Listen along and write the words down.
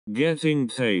Getting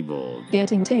tabled.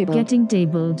 Getting tabled. Getting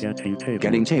tabled. Getting tabled.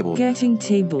 Getting tabled. Getting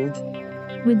tabled.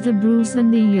 With the Bruce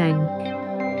and the Yang.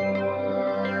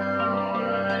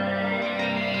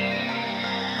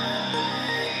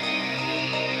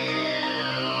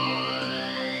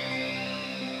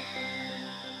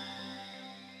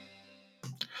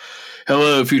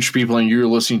 Hello, future people, and you're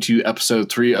listening to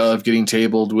episode 3 of Getting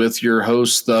Tabled with your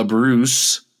host, the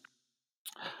Bruce.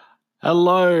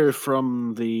 Hello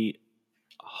from the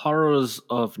horrors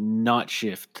of night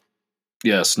shift.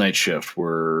 Yes, night shift,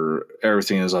 where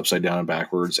everything is upside down and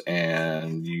backwards,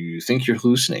 and you think you're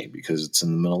hallucinating because it's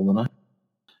in the middle of the night.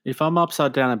 If I'm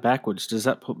upside down and backwards, does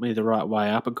that put me the right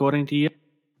way up according to you?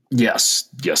 Yes,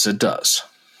 it does.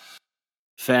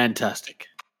 Fantastic.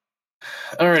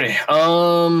 Alrighty,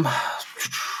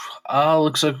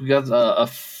 looks like we got a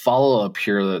follow-up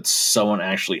here that someone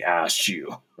actually asked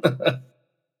you.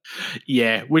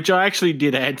 Yeah, which I actually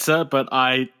did answer, but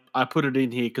I put it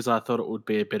in here because I thought it would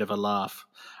be a bit of a laugh.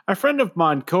 A friend of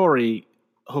mine, Corey,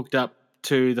 hooked up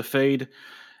to the feed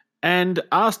and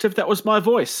asked if that was my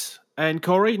voice. And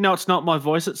Corey, no, it's not my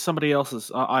voice, it's somebody else's.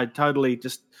 I totally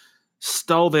just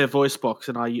stole their voice box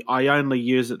and I only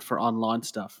use it for online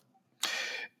stuff.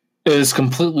 It is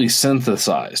completely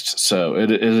synthesized, so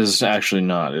it is actually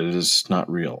not. It is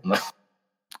not real.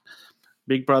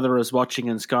 Big Brother is watching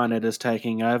and Skynet is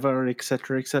taking over,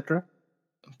 etc., etc.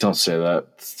 Don't say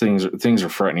that. Things are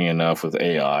frightening enough with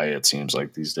AI, it seems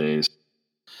like these days.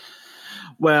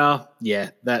 Well,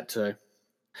 yeah, that too.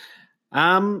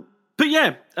 But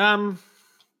yeah,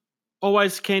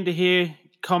 always keen to hear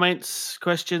comments,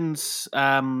 questions,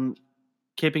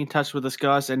 keeping in touch with us,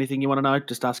 guys. Anything you want to know,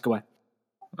 just ask away.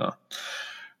 Oh. All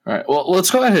right, well, let's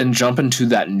go ahead and jump into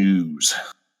that news.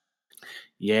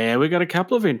 Yeah, we got a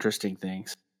couple of interesting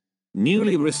things.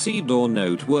 Newly received or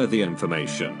noteworthy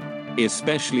information,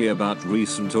 especially about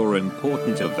recent or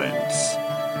important events.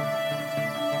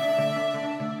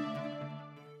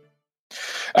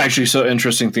 Actually, so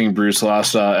interesting thing, Bruce.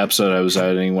 Last episode I was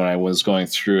editing, when I was going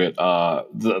through it,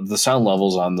 the sound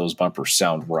levels on those bumpers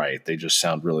sound right. They just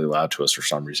sound really loud to us for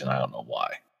some reason. I don't know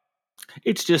why.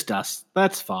 It's just us.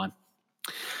 That's fine.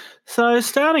 So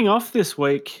starting off this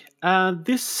week,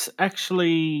 this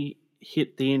actually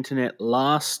hit the internet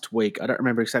last week. I don't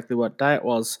remember exactly what day it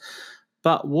was,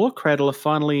 but War Cradle are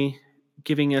finally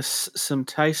giving us some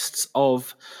tastes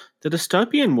of the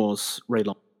Dystopian Wars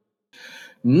relaunch.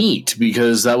 Neat,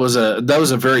 because that was a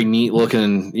very neat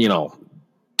looking,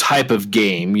 type of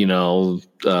game,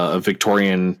 a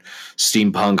Victorian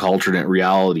steampunk alternate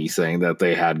reality thing that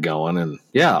they had going, and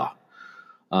yeah.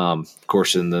 Of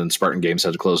course, and then Spartan Games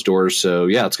had to close doors, so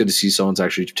yeah, it's good to see someone's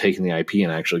actually taking the IP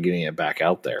and actually getting it back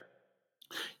out there.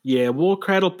 Yeah, War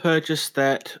Cradle purchased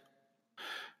that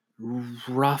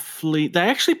roughly. They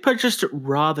actually purchased it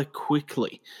rather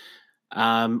quickly.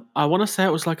 I want to say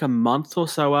it was like a month or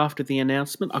so after the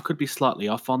announcement. I could be slightly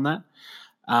off on that.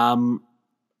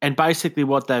 And basically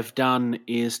what they've done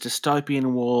is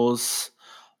Dystopian Wars,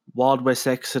 Wild West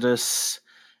Exodus,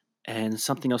 and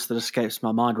something else that escapes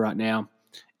my mind right now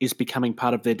is becoming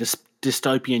part of their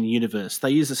dystopian universe.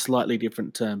 They use a slightly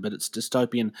different term, but it's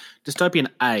dystopian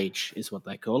age is what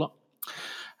they call it.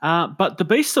 But the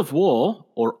Beasts of War,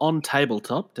 or On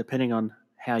Tabletop, depending on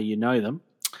how you know them,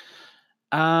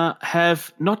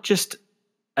 have not just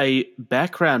a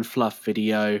background fluff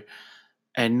video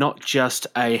and not just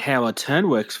a How a Turn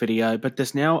Works video, but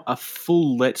there's now a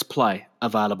full Let's Play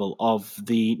available of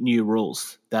the new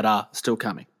rules that are still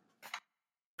coming.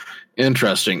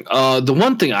 Interesting. The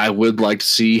one thing I would like to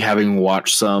see, having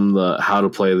watched the how to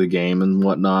play the game and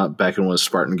whatnot back in with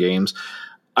Spartan Games,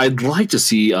 I'd like to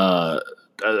see a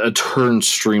turn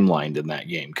streamlined in that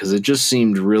game, because it just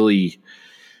seemed really,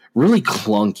 really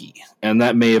clunky, and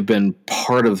that may have been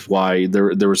part of why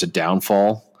there was a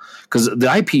downfall. Because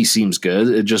the IP seems good.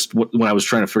 It just, when I was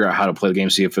trying to figure out how to play the game,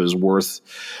 see if it was worth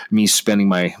me spending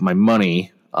my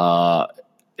money,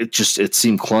 it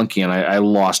seemed clunky, and I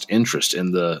lost interest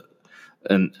in the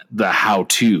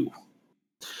how-to.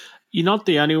 You're not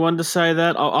the only one to say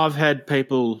that. I've had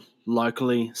people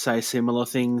locally say similar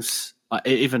things,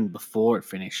 even before it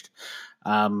finished.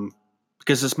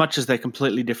 Because as much as they're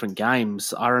completely different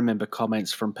games, I remember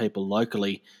comments from people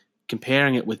locally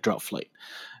comparing it with Dropfleet.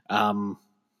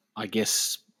 I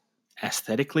guess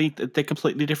aesthetically they're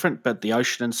completely different, but the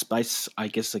ocean and space, I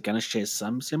guess, are going to share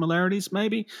some similarities,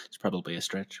 maybe. It's probably a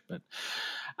stretch, but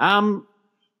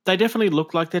they definitely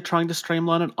look like they're trying to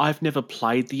streamline it. I've never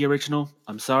played the original.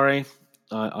 I'm sorry.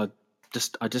 I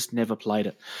just never played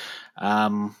it.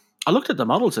 I looked at the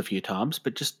models a few times,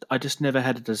 but I just never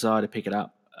had a desire to pick it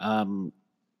up. I'm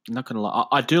not going to lie.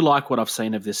 I do like what I've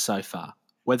seen of this so far.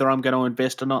 Whether I'm going to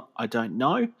invest or not, I don't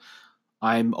know.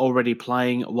 I'm already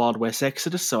playing Wild West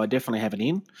Exodus, so I definitely have an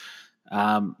in.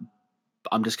 I'm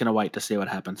just going to wait to see what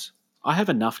happens. I have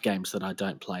enough games that I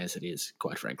don't play as it is,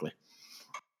 quite frankly.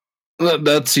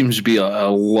 That seems to be a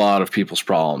lot of people's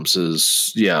problems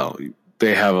is,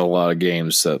 they have a lot of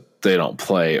games that they don't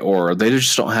play, or they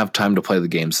just don't have time to play the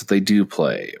games that they do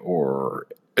play, or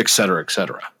et cetera, et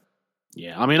cetera.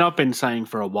 Yeah, I mean, I've been saying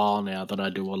for a while now that I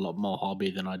do a lot more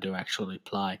hobby than I do actually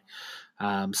play.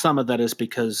 Some of that is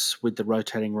because with the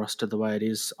rotating roster the way it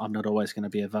is, I'm not always going to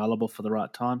be available for the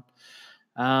right time.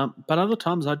 But other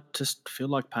times I just feel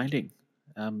like painting.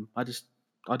 I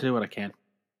do what I can.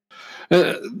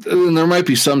 And there might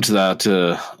be some to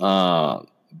that.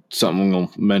 Something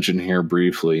we'll mention here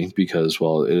briefly because,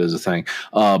 well, it is a thing.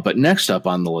 But next up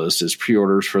on the list is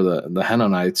pre-orders for the Henna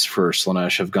Knights for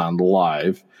Slaanesh have gone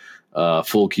live.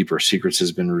 Full Keeper Secrets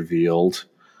has been revealed.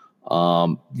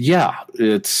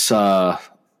 It's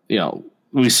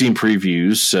we've seen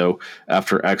previews. So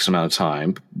after X amount of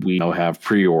time, we now have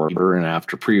pre-order, and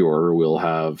after pre-order, we'll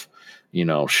have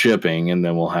shipping, and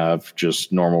then we'll have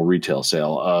just normal retail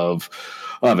sale of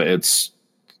it. It's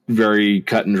very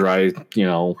cut and dry.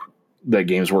 That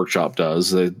Games Workshop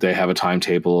does. They have a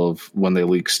timetable of when they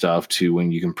leak stuff to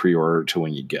when you can pre-order to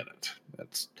when you get it.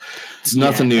 It's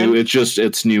nothing new.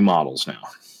 It's new models now.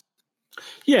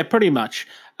 Yeah, pretty much.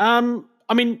 I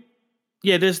mean,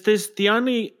 yeah, there's the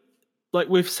only, like,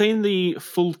 we've seen the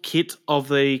full kit of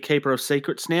the Keeper of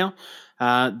Secrets now.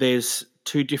 There's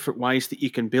 2 different ways that you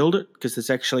can build it, because there's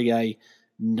actually a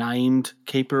named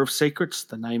Keeper of Secrets.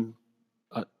 The name,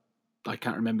 I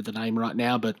can't remember the name right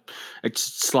now, but it's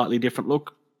slightly different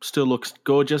look. Still looks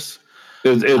gorgeous.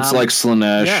 It's like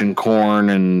Slaanesh and Khorne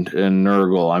and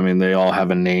Nurgle. I mean, they all have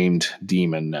a named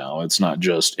demon now. It's not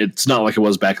like it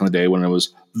was back in the day when it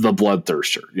was the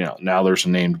Bloodthirster. Now there's a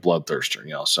named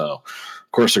Bloodthirster. So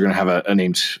of course they're going to have a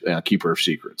named Keeper of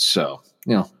Secrets. So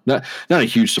not a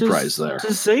huge surprise there.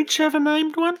 Does Tzeentch have a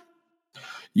named one?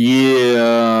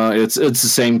 Yeah, it's the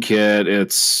same kit.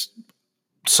 It's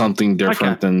something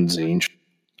different than Tzeentch.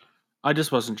 I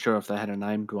just wasn't sure if they had a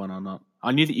named one or not.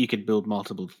 I knew that you could build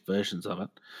multiple versions of it.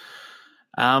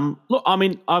 Look, I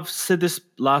mean, I've said this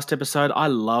last episode. I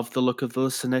love the look of the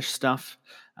Slaanesh stuff.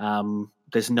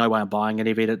 There's no way I'm buying any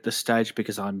of it at this stage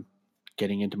because I'm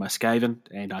getting into my Skaven,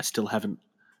 and I still haven't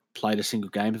played a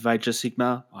single game of Age of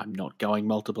Sigmar. I'm not going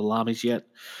multiple armies yet.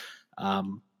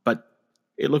 But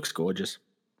it looks gorgeous.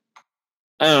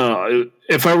 I don't know.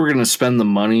 If I were going to spend the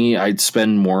money, I'd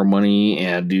spend more money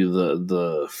and do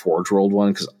the Forge World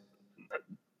one, because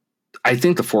I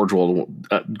think the Forge World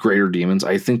Greater Demons,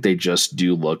 I think they just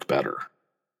do look better.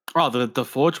 Oh, the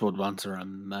Forge World ones are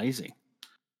amazing.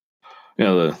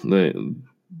 The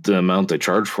amount they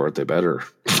charge for it, they better.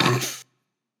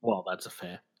 Well, that's a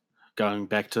fair. Going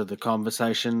back to the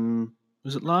conversation,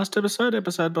 was it last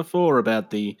episode before,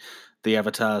 about the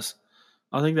avatars?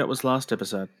 I think that was last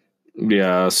episode.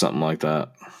 Yeah, something like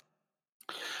that.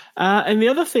 And the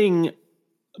other thing,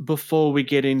 before we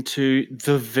get into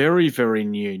the very, very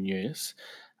new news,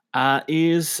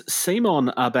 is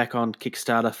CMON are back on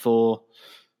Kickstarter for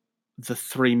the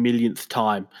 3 millionth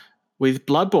time with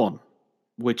Bloodborne,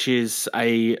 which is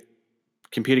a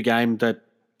computer game that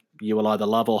you will either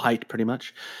love or hate, pretty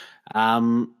much. I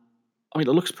mean, it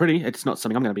looks pretty. It's not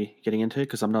something I'm going to be getting into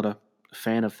because I'm not a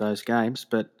fan of those games,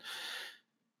 but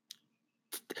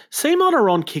CMON are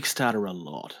on Kickstarter a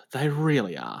lot. They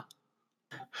really are.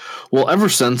 Well, ever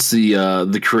since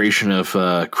the creation of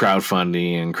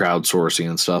crowdfunding and crowdsourcing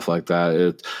and stuff like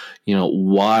that,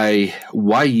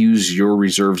 why use your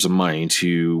reserves of money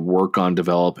to work on,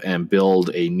 develop, and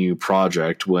build a new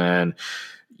project when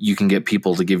you can get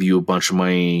people to give you a bunch of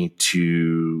money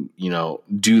to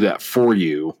do that for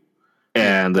you,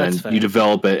 and then you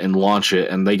develop it and launch it,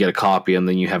 and they get a copy, and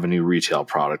then you have a new retail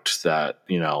product that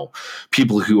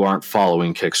people who aren't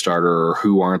following Kickstarter or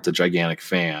who aren't the gigantic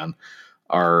fan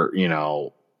are,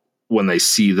 when they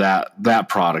see that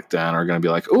product, then are going to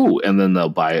be like, oh, and then they'll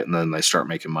buy it, and then they start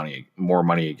making more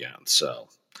money again. So,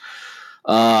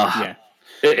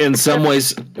 in some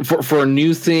ways, for a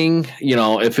new thing,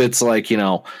 if it's like,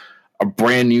 a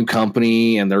brand new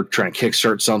company and they're trying to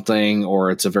kickstart something, or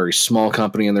it's a very small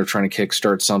company and they're trying to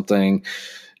kickstart something,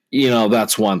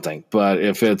 that's one thing. But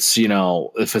if it's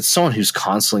someone who's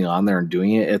constantly on there and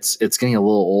doing it, it's getting a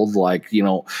little old. Like,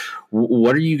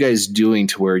 what are you guys doing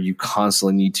to where you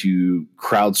constantly need to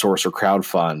crowdsource or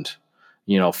crowdfund,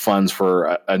 funds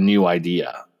for a new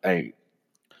idea?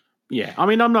 Yeah. I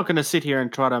mean, I'm not going to sit here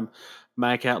and try to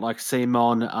make out like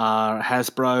CMON are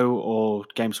Hasbro or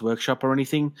Games Workshop or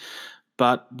anything,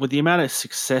 but with the amount of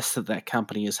success that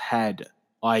company has had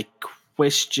I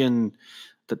question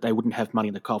that they wouldn't have money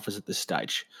in the coffers at this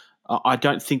stage. I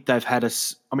don't think they've had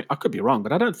I mean, I could be wrong,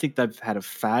 but I don't think they've had a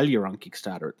failure on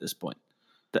Kickstarter at this point.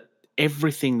 That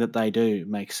everything that they do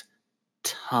makes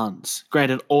tons.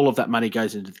 Granted, all of that money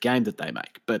goes into the game that they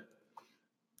make, but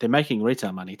they're making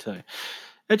retail money too.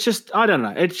 It's just, I don't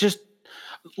know. It's just,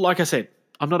 like I said,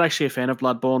 I'm not actually a fan of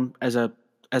Bloodborne as a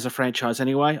franchise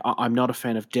anyway. I'm not a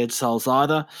fan of Dead Souls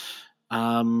either.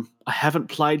 I haven't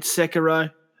played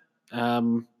Sekiro.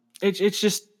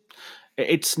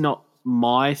 It's not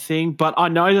my thing, but I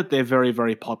know that they're very,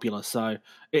 very popular. So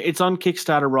it's on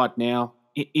Kickstarter right now.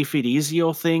 If it is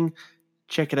your thing,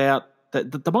 check it out.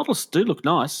 The models do look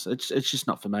nice. It's just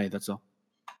not for me. That's all.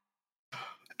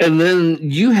 And then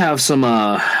you have some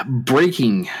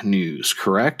breaking news,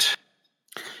 correct?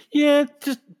 Yeah,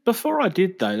 just before I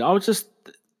did though, I was just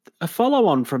a follow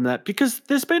on from that because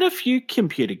there's been a few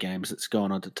computer games that's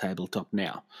gone onto tabletop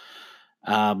now.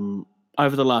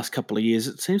 Over the last couple of years,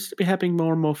 it seems to be happening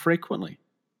more and more frequently.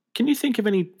 Can you think of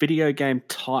any video game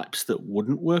types that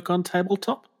wouldn't work on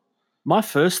tabletop? My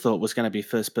first thought was going to be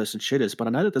first-person shooters, but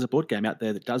I know that there's a board game out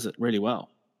there that does it really well.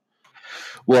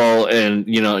 Well, and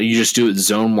you just do it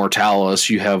Zone Mortalis.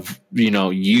 You have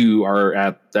you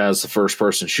are as the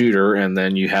first-person shooter, and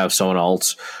then you have someone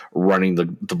else running the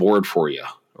board for you,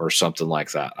 or something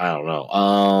like that. I don't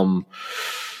know.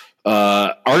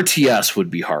 RTS would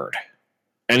be hard.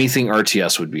 Anything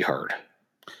RTS would be hard.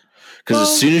 Because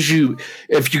as soon as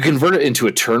if you convert it into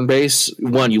a turn-based,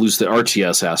 one, you lose the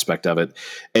RTS aspect of it,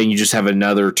 and you just have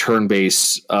another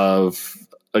turn-based of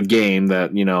a game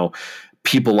that,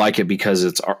 people like it because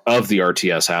it's of the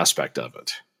RTS aspect of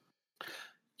it.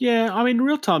 Yeah, I mean,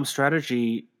 real-time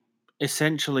strategy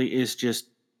essentially is just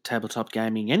tabletop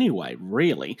gaming anyway,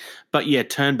 really. But yeah,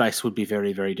 turn-based would be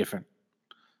very, very different.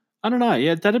 I don't know.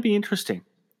 Yeah, that'd be interesting.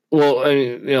 Well,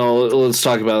 let's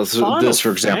talk about this,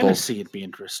 for example. Final Fantasy would be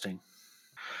interesting.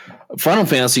 Final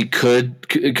Fantasy could,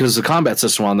 because the combat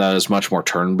system on that is much more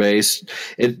turn-based.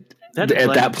 At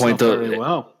that point, though, very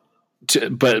well.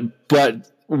 But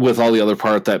with all the other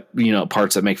parts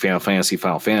that make Final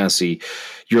Fantasy,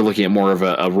 you're looking at more of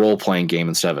a role-playing game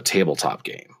instead of a tabletop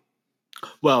game.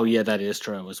 Well, yeah, that is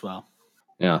true as well.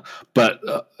 Yeah, but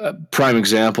prime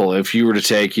example, if you were to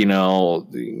take one of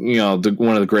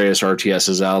the greatest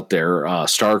RTSs out there,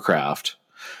 StarCraft,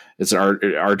 it's an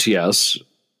RTS.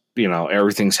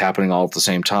 Everything's happening all at the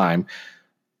same time.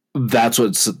 That's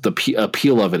what's the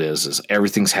appeal of it is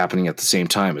everything's happening at the same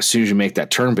time. As soon as you make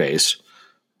that turn base,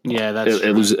 yeah,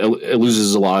 it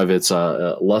loses a lot of its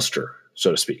luster, so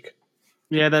to speak.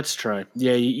 Yeah, that's true.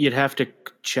 Yeah, you'd have to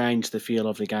change the feel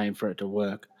of the game for it to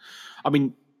work. I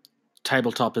mean,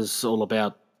 tabletop is all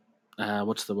about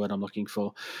what's the word I'm looking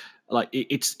for? Like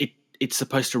it's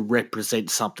supposed to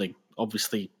represent something.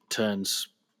 Obviously, turns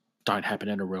don't happen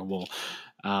in a real war,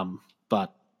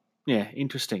 but yeah,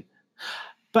 interesting.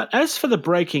 But as for the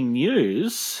breaking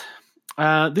news,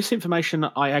 this information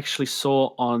I actually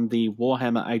saw on the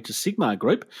Warhammer Age of Sigmar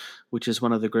group, which is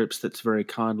one of the groups that's very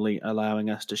kindly allowing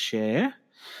us to share.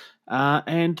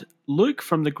 And Luke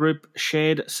from the group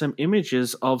shared some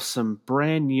images of some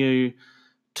brand new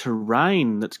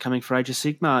terrain that's coming for Age of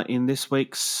Sigmar in this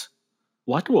week's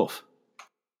White Dwarf.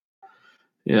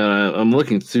 Yeah, I'm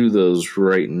looking through those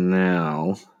right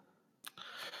now.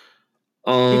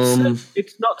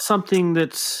 It's not something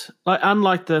that's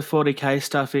unlike the 40k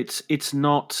stuff. It's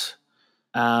not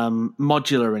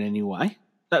modular in any way.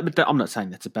 But I'm not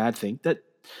saying that's a bad thing. That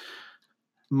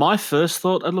my first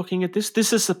thought of looking at this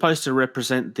is supposed to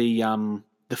represent the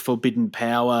Forbidden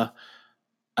Power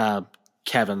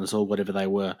caverns or whatever they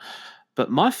were. But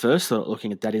my first thought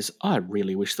looking at that is I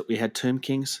really wish that we had Tomb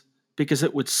Kings because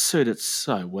it would suit it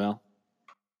so well.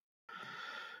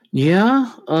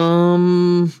 Yeah.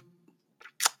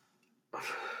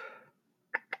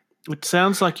 It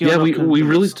sounds like you're we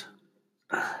really.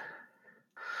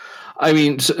 I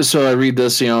mean, so I read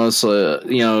this, it's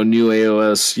new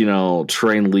AOS,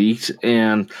 terrain leaked,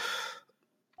 and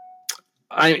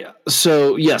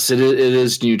yes, it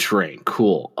is new terrain.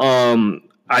 Cool.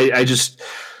 I just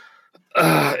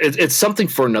it's something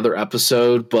for another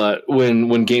episode, but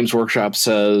when Games Workshop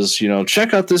says,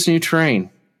 check out this new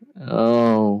terrain,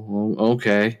 oh,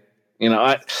 okay,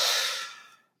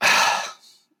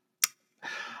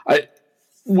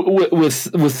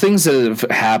 with things that have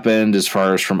happened as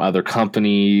far as from other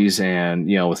companies and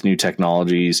with new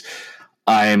technologies,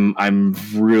 I'm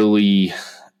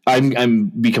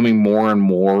becoming more and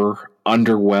more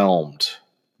underwhelmed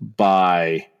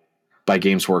by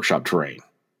Games Workshop terrain,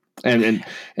 and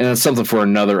that's something for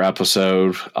another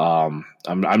episode. I'm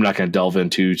not going to delve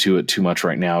into it too much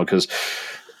right now because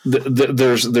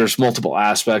there's multiple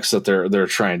aspects that they're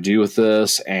trying to do with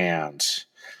this, and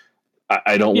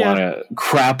I don't want to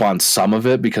crap on some of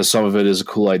it because some of it is a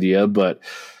cool idea, but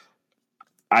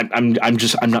I'm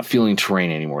not feeling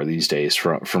terrain anymore these days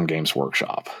from Games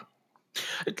Workshop.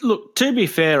 Look, to be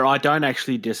fair, I don't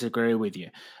actually disagree with you.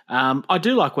 I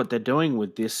do like what they're doing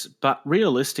with this, but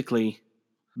realistically,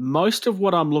 most of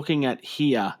what I'm looking at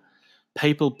here,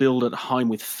 people build at home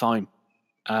with foam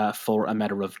for a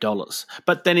matter of dollars.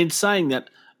 But then in saying that,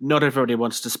 not everybody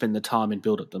wants to spend the time and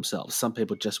build it themselves. Some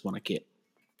people just want a kit.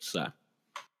 So.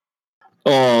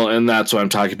 Oh, and that's what I'm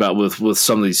talking about with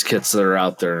some of these kits that are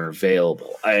out there and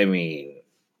available. I mean,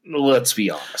 let's be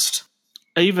honest.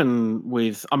 Even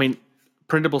with,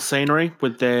 printable scenery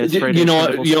with their 3D you know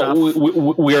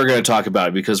stuff. We are going to talk about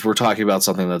it because we're talking about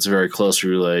something that's very closely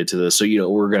related to this. So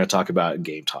we're going to talk about it in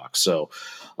Game Talk. So,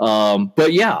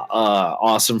 but yeah,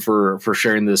 awesome for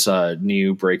sharing this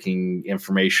new breaking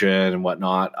information and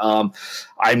whatnot.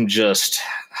 I'm just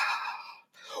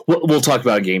we'll talk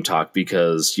about Game Talk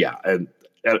because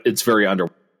it's very under.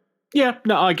 Yeah,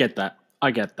 no, I get that.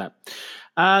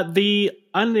 The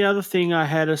only other thing I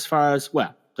had as far as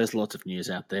there's lots of news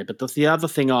out there, but the other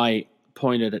thing I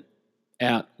pointed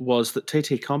out was that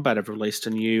TT Combat have released a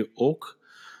new Orc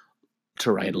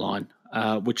terrain line,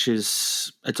 which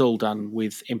it's all done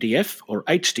with MDF or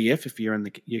HDF if you're in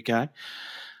the UK.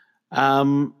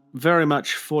 Very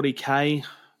much 40k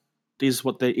is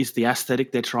is the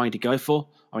aesthetic they're trying to go for.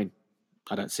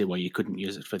 I don't see why you couldn't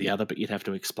use it for the other, but you'd have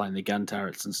to explain the gun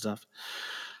turrets and stuff.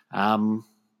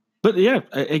 But yeah,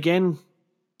 again,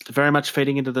 very much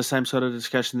feeding into the same sort of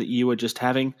discussion that you were just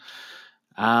having.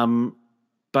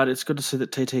 But it's good to see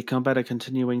that TT Combat are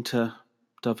continuing to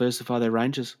diversify their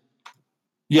ranges.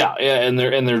 Yeah, and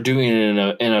they're doing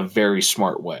it in a very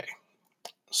smart way.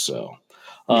 So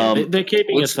they're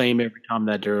keeping a theme every time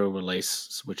they do a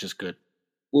release, which is good.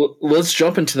 Well, let's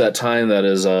jump into that time that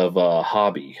is of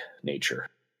hobby nature.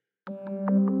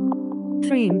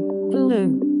 Cream,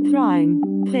 blue, prime,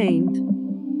 paint.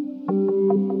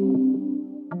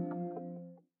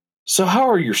 So how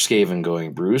are your Skaven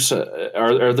going, Bruce?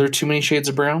 Are there too many shades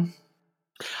of brown?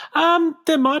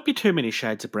 There might be too many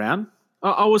shades of brown.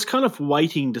 I was kind of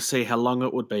waiting to see how long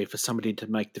it would be for somebody to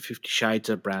make the 50 Shades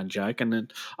of Brown joke, and then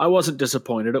I wasn't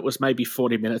disappointed. It was maybe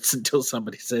 40 minutes until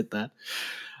somebody said that.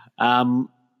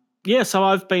 So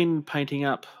I've been painting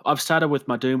up. I've started with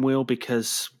my Doom Wheel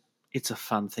because it's a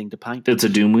fun thing to paint. It's a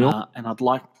Doom Wheel? And I'd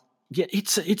like... Yeah,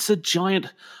 it's a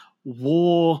giant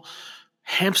war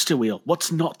hamster wheel.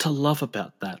 What's not to love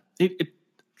about that?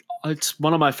 It's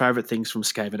one of my favourite things from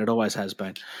Skaven. It always has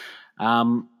been.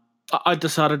 I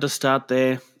decided to start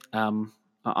there.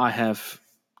 I have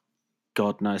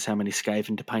God knows how many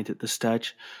Skaven to paint at this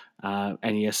stage.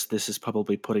 And yes, this is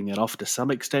probably putting it off to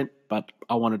some extent, but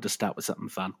I wanted to start with something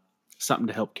fun. Something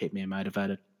to help keep me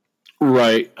motivated.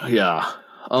 Right, yeah.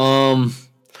 From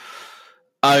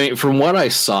what I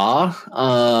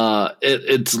saw,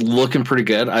 it's looking pretty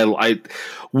good.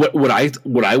 What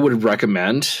I would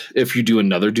recommend if you do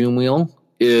another Doom Wheel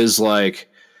is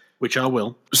which I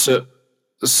will.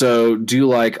 So do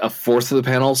like a fourth of the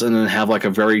panels and then have like a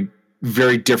very,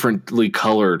 very differently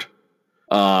colored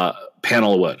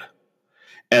panel of wood.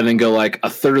 And then go like a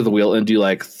third of the wheel and do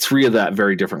like 3 of that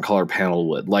very different color panel of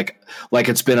wood. Like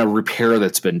it's been a repair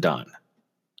that's been done.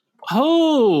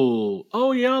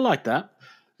 Oh yeah, I like that.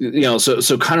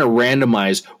 So kind of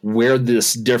randomize where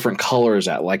this different color is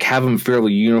at. Like have them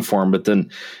fairly uniform, but then,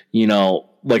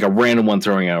 like a random one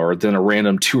throwing out, or then a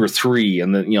random 2 or 3,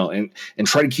 and then, and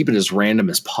try to keep it as random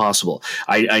as possible.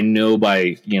 I know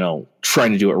by,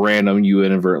 trying to do it random, you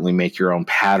inadvertently make your own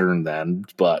pattern then,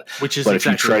 which is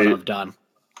exactly what I've done.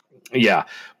 Yeah,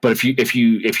 but if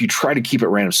you try to keep it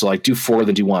random, so like do 4,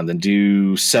 then do 1, then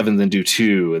do 7, then do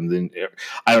 2, and then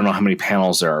I don't know how many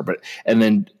panels there are, and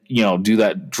then do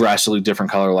that drastically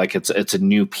different color, like it's a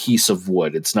new piece of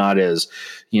wood. It's not as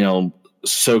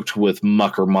soaked with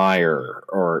muck or mire,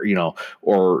 or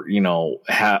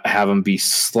have them be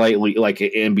slightly like an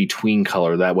in between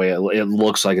color. That way, it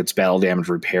looks like it's battle damage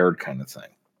repaired kind of thing.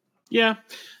 Yeah,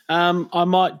 I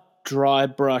might dry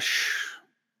brush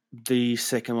the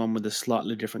second one with a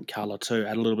slightly different color too.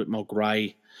 Add a little bit more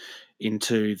grey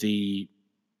into the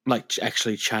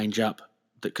actually change up,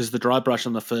 because the dry brush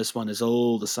on the first one is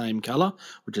all the same color,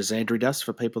 which is Andrew dust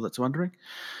for people that's wondering.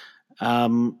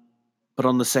 But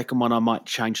on the second one, I might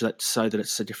change that so that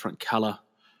it's a different color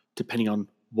depending on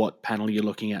what panel you're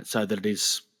looking at, so that it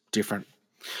is different.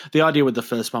 The idea with the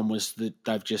first one was that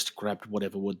they've just grabbed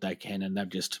whatever wood they can, and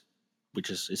which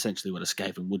is essentially what a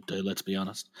Skaven would do, let's be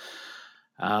honest.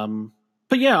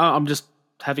 But yeah, I'm just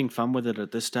having fun with it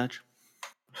at this stage.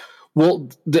 Well,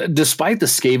 despite the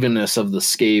Skavenness of the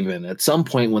Skaven, at some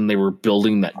point when they were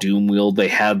building that Doom Wheel, they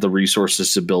had the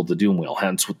resources to build the Doom Wheel.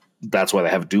 Hence, that's why they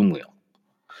have a Doom Wheel.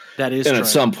 That is and true.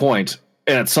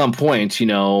 At some point,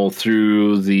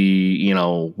 through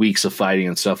the, weeks of fighting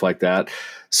and stuff like that,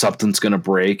 something's going to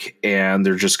break and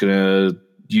they're just going to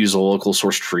use a local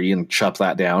source tree and chop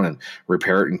that down and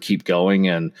repair it and keep going.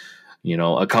 And,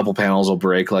 a couple panels will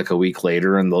break like a week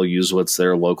later and they'll use what's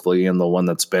there locally. And the one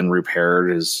that's been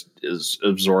repaired is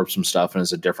absorbed some stuff and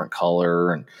is a different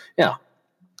color. And yeah.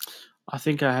 I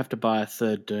think I have to buy a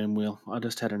third Doom Wheel. I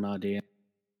just had an idea.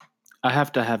 I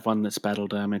have to have one that's battle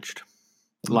damaged.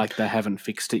 Like they haven't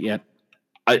fixed it yet.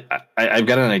 I've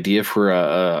got an idea for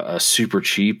a super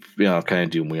cheap, kind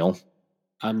of Doom Wheel.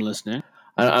 I'm listening.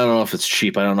 I don't know if it's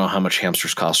cheap. I don't know how much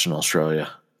hamsters cost in Australia,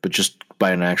 but just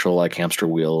buy an actual hamster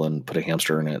wheel and put a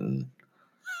hamster in it. And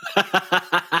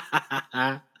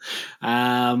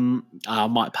I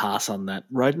might pass on that.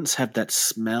 Rodents have that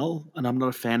smell, and I'm not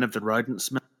a fan of the rodent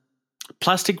smell.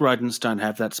 Plastic rodents don't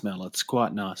have that smell. It's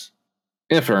quite nice.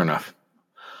 Yeah, fair enough.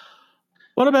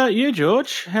 What about you,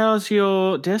 George? How's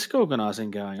your desk organising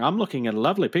going? I'm looking at a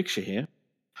lovely picture here.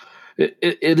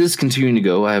 It is continuing to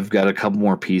go. I've got a couple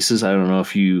more pieces. I don't know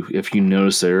if you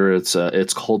notice there.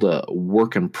 It's called a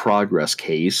work in progress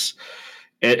case.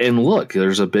 And look,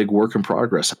 there's a big work in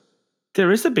progress. There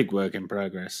is a big work in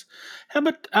progress. How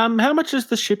much is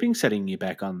the shipping setting you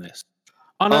back on this?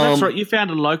 Oh no, that's right. You found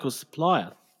a local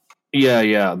supplier.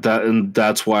 Yeah.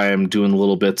 That's why I'm doing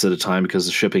little bits at a time because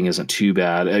the shipping isn't too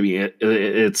bad. I mean,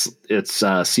 it's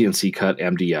CNC cut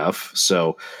MDF,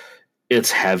 so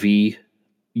it's heavy.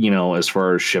 As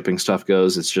far as shipping stuff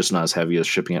goes, it's just not as heavy as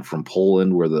shipping it from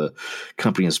Poland, where the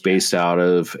company is based out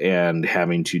of, and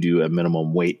having to do a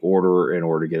minimum weight order in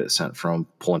order to get it sent from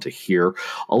Poland to here.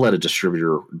 I'll let a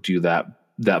distributor do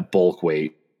that bulk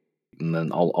weight, and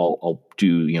then I'll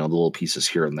do the little pieces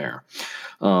here and there.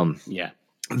 Yeah.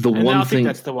 I think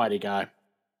that's the way to go.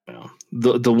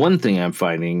 The one thing I'm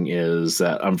finding is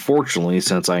that, unfortunately,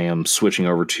 since I am switching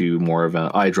over to more of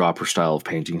an eyedropper style of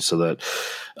painting, so that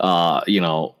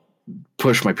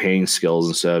push my painting skills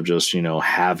instead of just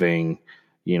having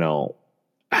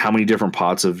how many different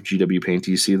pots of GW paint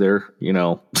do you see there?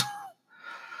 Can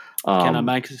I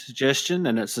make a suggestion?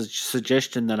 And it's a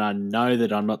suggestion that I know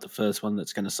that I'm not the first one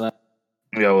that's going to say.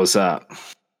 Yeah, what's that?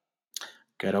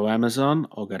 Go to Amazon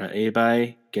or go to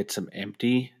eBay, get some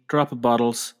empty dropper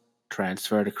bottles,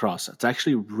 transfer it across. It's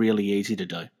actually really easy to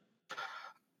do.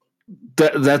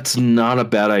 That's not a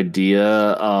bad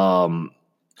idea.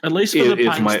 At least for the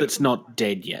paints that's not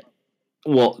dead yet.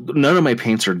 Well, none of my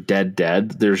paints are dead.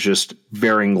 There's just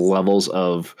varying levels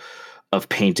of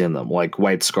paint in them. Like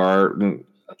White Scar,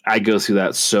 I go through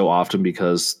that so often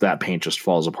because that paint just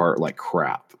falls apart like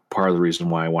crap. Part of the reason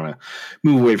why I want to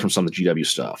move away from some of the GW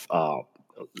stuff.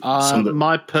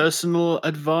 My personal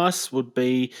advice would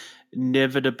be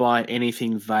never to buy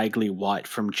anything vaguely white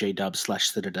from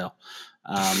GW/Citadel.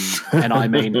 And I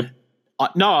mean,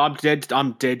 no,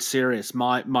 I'm dead serious.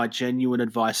 My genuine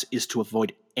advice is to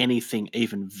avoid anything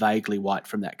even vaguely white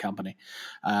from that company,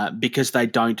 because they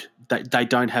don't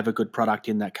have a good product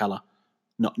in that color.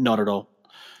 Not at all.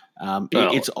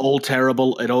 It's all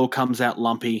terrible. It all comes out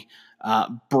lumpy,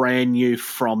 brand new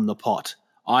from the pot.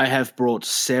 I have brought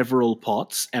several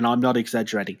pots, and I'm not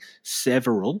exaggerating,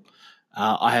 several.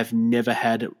 I've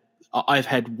had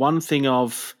one thing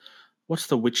of, what's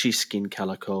the witchy skin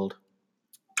color called?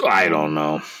 I don't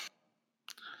know.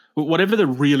 Whatever the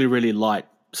really, really light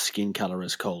skin color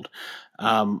is called.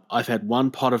 I've had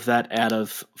one pot of that out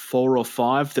of 4 or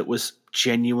 5 that was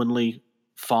genuinely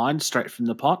fine, straight from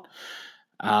the pot.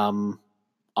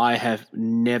 I have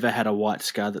never had a White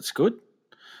Scar that's good.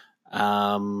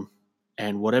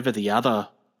 And whatever the other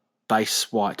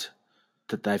base white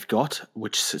that they've got,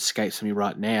 which escapes me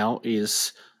right now,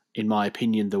 is, in my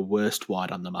opinion, the worst white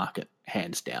on the market,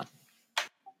 hands down.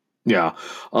 Yeah.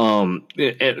 Some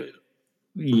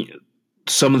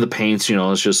of the paints,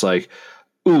 it's just like,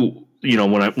 ooh,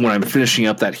 when I'm finishing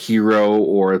up that hero,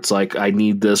 or it's like I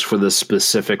need this for this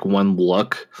specific one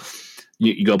look,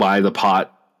 you go buy the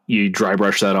pot, you dry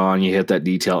brush that on, you hit that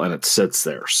detail, and it sits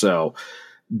there. So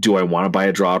do I want to buy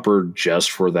a dropper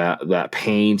just for that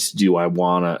paint? Do I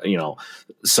want to,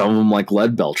 some of them like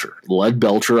Lead Belcher,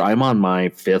 I'm on my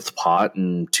 5th pot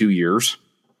in 2 years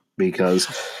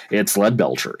because it's Lead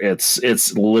Belcher.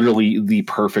 It's literally the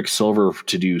perfect silver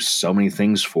to do so many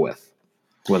things with,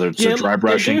 whether it's a dry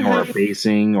brushing or a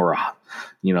basing or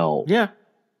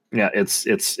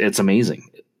it's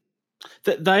amazing.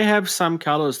 They have some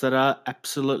colors that are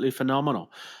absolutely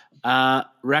phenomenal.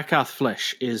 Rakarth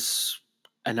Flesh is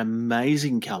an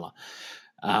amazing color.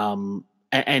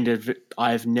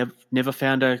 I've never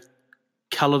found a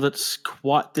color that's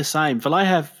quite the same.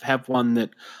 Vallejo have one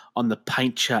that on the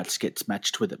paint charts gets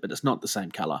matched with it, but it's not the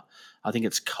same color. I think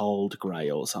it's cold gray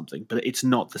or something, but it's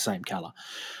not the same color.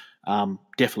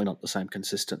 Definitely not the same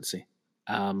consistency.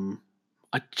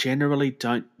 I generally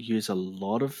don't use a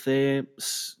lot of their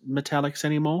metallics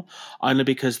anymore, only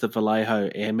because the Vallejo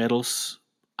air metals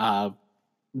are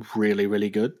really, really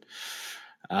good.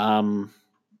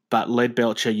 But Lead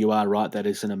Belcher, you are right, that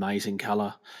is an amazing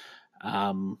colour.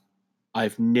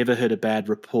 I've never heard a bad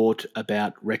report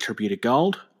about Retributor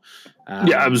Gold.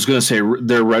 I was going to say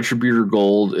their Retributor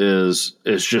Gold is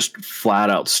just flat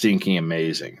out stinking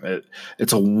amazing.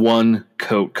 It's a one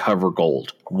coat cover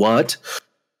gold. What?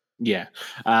 Yeah,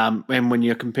 and when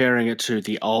you're comparing it to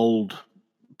the old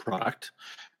product,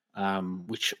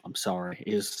 which I'm sorry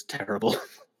is terrible.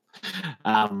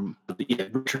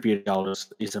 Retributor Gold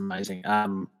is amazing. I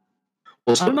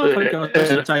don't know if I'd go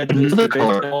to say it's the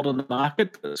best gold on the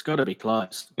market, but it's got to be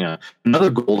close. Yeah.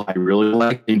 Another gold I really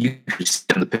like, and you can see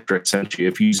in the picture I sent you,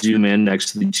 if you zoom in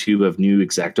next to the tube of new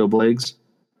X-Acto blades,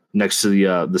 next to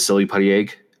the silly putty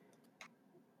egg,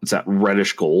 it's that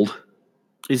reddish gold.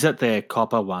 Is that their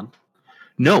copper one?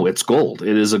 No, it's gold.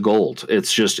 It is a gold.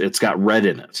 It's got red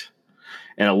in it.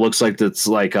 And it looks like it's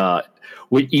like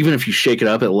even if you shake it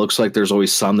up, it looks like there's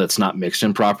always some that's not mixed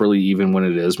in properly, even when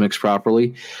it is mixed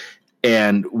properly.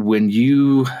 And when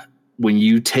you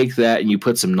take that and you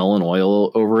put some Nuln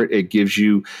oil over it, it gives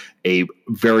you a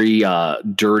very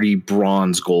dirty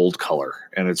bronze gold color.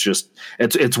 And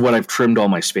it's what I've trimmed all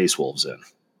my Space Wolves in.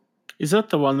 Is that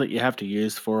the one that you have to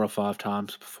use 4 or 5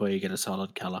 times before you get a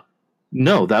solid color?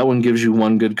 No, that one gives you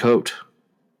one good coat.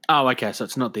 Oh, okay. So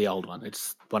it's not the old one.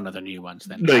 It's one of the new ones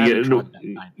then. That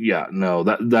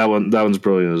one's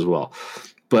brilliant as well.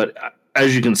 But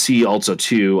as you can see, also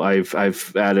too,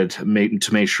 I've added to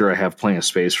make sure I have plenty of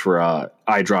space for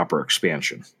eyedropper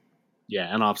expansion.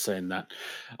 Yeah, and I've seen that.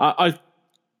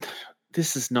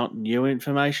 This is not new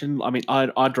information. I mean,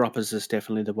 eyedroppers is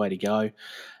definitely the way to go.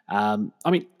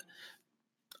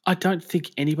 I don't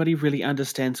think anybody really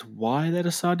understands why they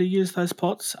decide to use those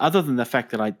pots, other than the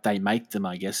fact that they make them,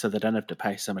 I guess, so they don't have to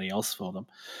pay somebody else for them.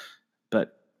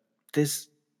 But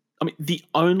the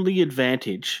only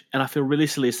advantage, and I feel really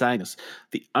silly saying this,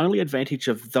 the only advantage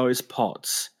of those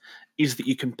pots is that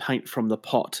you can paint from the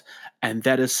pot, and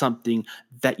that is something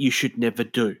that you should never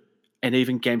do. And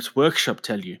even Games Workshop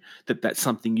tell you that that's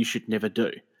something you should never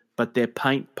do. But their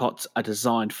paint pots are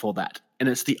designed for that, and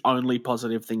it's the only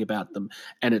positive thing about them.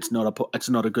 And it's not a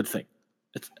good thing.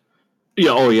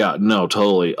 No,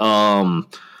 totally.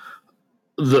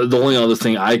 The only other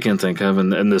thing I can think of,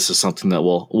 and this is something that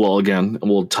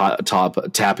we'll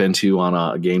tap into on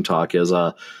a Game Talk, is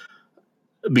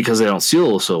because they don't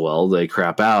seal so well, they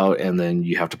crap out, and then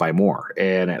you have to buy more.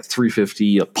 And at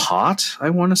 $3.50 a pot, I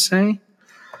want to say,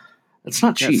 it's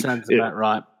not cheap. That sounds about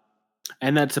right.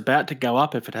 And that's about to go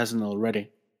up if it hasn't already.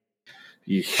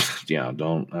 Yeah, I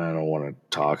don't want to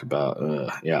talk about.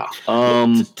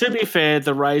 To be fair,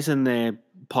 the raise in their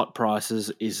pot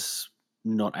prices is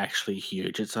not actually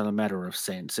huge. It's on a matter of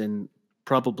cents, and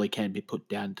probably can be put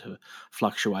down to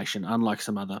fluctuation, unlike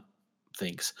some other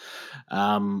things. They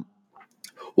have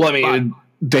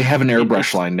an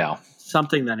airbrush line now.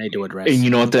 Something they need to address. And you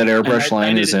know what that airbrush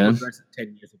line is in? 10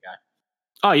 years ago.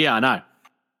 Oh yeah, I know.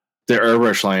 Their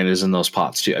airbrush line is in those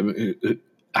pots too. I mean,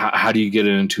 how do you get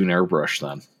it into an airbrush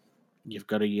then? You've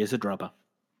got to use a dropper.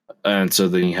 And so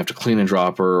then you have to clean a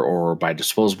dropper or buy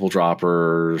disposable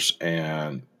droppers.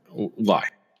 And why?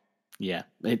 Yeah,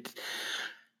 it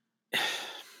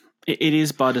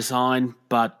is by design,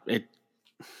 but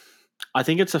I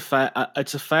think it's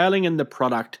a failing in the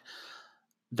product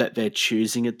that they're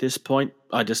choosing at this point.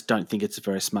 I just don't think it's a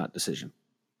very smart decision.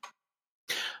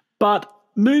 But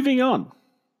moving on.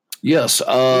 Yes.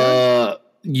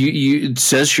 It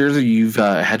says here that you've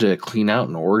had to clean out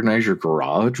and organize your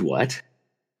garage. What?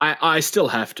 I still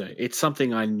have to. It's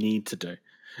something I need to do.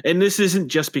 And this isn't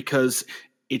just because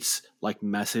it's like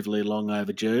massively long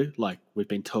overdue. Like we've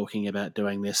been talking about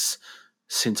doing this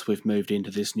since we've moved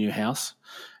into this new house,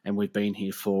 and we've been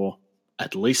here for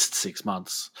at least 6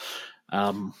 months.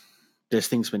 There's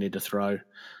things we need to throw.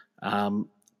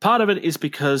 Part of it is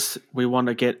because we want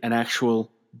to get an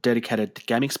actual dedicated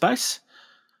gaming space.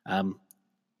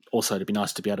 Also, it'd be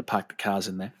nice to be able to park the cars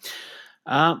in there.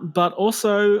 But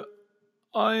also,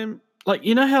 I'm like,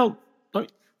 you know how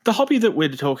the hobby that we're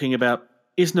talking about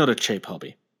is not a cheap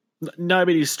hobby.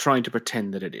 Nobody's trying to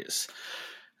pretend that it is.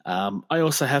 I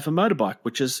also have a motorbike,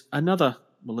 which is another,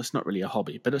 well, it's not really a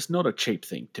hobby, but it's not a cheap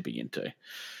thing to be into.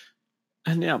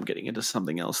 And now I'm getting into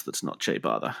something else that's not cheap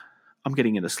either. I'm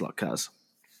getting into slot cars.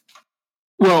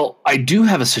 Well, I do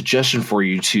have a suggestion for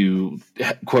you to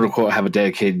quote unquote have a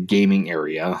dedicated gaming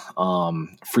area,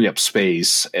 free up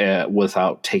space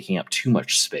without taking up too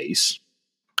much space.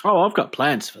 Oh, I've got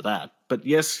plans for that. But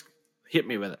yes, hit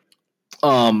me with it.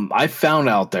 I found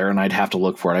out there, and I'd have to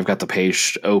look for it. I've got the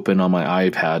page open on my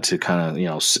iPad to kind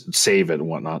of save it and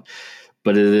whatnot.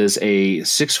 But it is a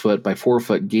 6 foot by 4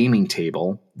 foot gaming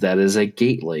table that is a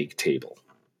gate leg table.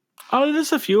 Oh,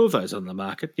 there's a few of those on the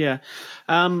market, yeah.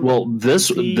 Well, this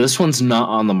one's not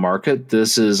on the market.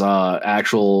 This is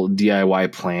actual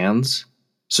DIY plans.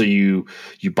 So you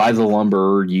buy the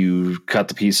lumber, you cut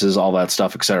the pieces, all that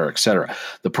stuff, et cetera, et cetera.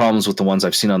 The problems with the ones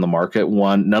I've seen on the market,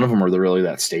 one, none of them are really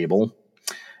that stable.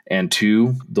 And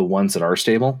two, the ones that are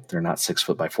stable, they're not 6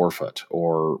 foot by 4 foot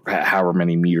or however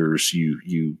many meters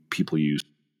you people use.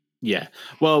 Yeah.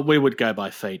 Well, we would go by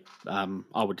feet.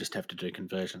 I would just have to do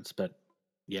conversions, but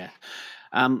yeah.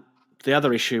 The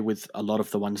other issue with a lot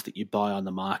of the ones that you buy on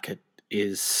the market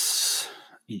is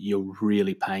you're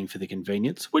really paying for the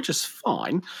convenience, which is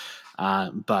fine,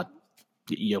 but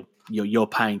you're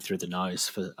paying through the nose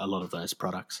for a lot of those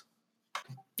products.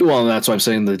 Well, that's why I'm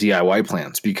saying the DIY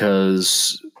plans,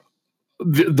 because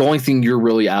the only thing you're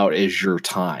really out is your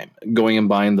time. Going and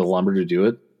buying the lumber to do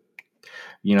it.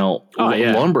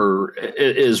 Lumber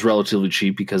is relatively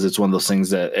cheap because it's one of those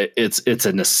things that it's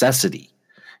a necessity.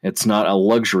 It's not a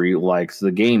luxury like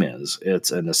the game is.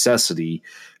 It's a necessity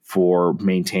for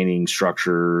maintaining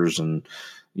structures and,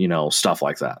 stuff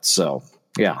like that. So,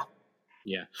 yeah.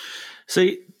 Yeah.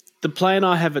 See, the plan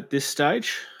I have at this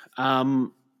stage,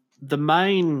 the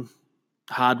main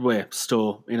hardware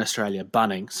store in Australia,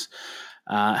 Bunnings,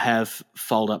 have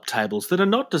fold-up tables that are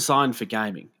not designed for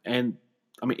gaming. And,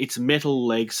 I mean, it's metal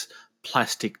legs,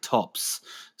 plastic tops.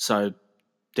 So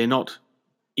they're not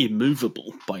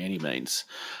immovable by any means.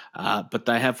 But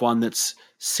they have one that's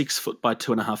 6 foot by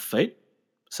 2.5 feet.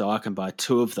 So I can buy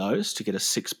two of those to get a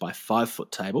 6 by 5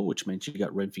 foot table, which means you've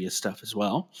got room for your stuff as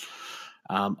well.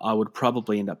 I would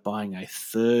probably end up buying a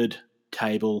third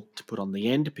table to put on the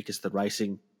end because the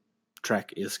racing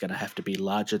track is going to have to be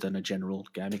larger than a general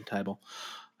gaming table.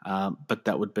 But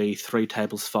that would be 3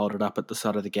 tables folded up at the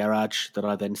side of the garage that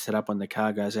I then set up when the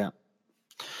car goes out.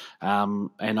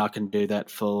 And I can do that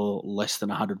for less than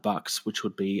 $100, which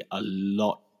would be a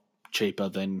lot cheaper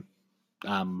than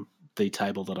the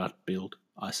table that I'd build.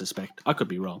 I suspect. I could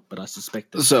be wrong, but I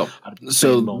suspect that. So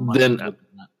then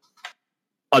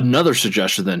another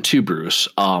suggestion then too, Bruce.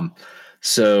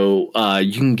 So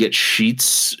you can get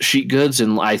sheet goods,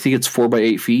 and I think it's 4 by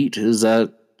 8 feet. Is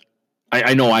that?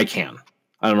 I know I can.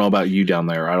 I don't know about you down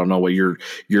there. I don't know what your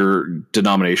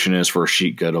denomination is for a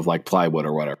sheet good of like plywood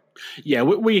or whatever. Yeah,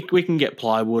 we can get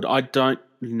plywood. I don't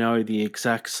know the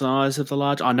exact size of the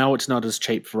large. I know it's not as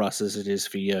cheap for us as it is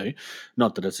for you.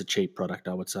 Not that it's a cheap product,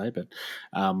 I would say, but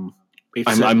I'm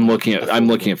looking at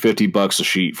 $50 a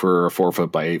sheet for a 4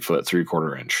 foot by 8 foot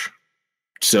 3/4 inch.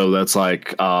 So that's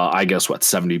like I guess what,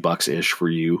 $70 ish for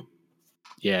you.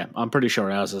 Yeah, I'm pretty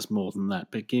sure ours is more than that.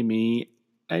 But give me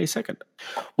a second.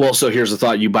 Well, so here's the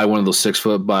thought: you buy one of those 6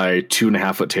 foot by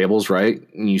 2.5 foot tables, right?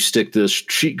 And you stick this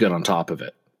sheet gun on top of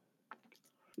it.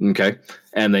 Okay.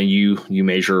 And then you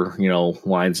measure,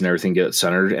 lines and everything, get it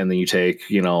centered. And then you take,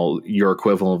 your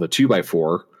equivalent of a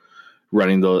 2x4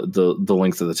 running the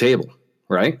length of the table.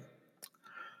 Right.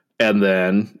 And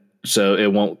then, so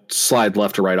it won't slide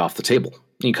left or right off the table.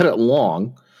 You cut it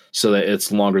long so that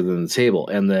it's longer than the table.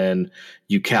 And then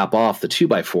you cap off the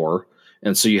 2x4.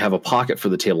 And so you have a pocket for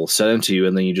the table set into,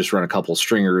 and then you just run a couple of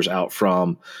stringers out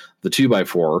from the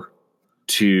 2x4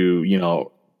 to,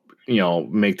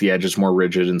 make the edges more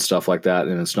rigid and stuff like that.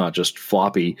 And it's not just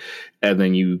floppy. And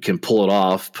then you can pull it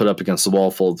off, put up against the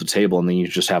wall, fold the table, and then you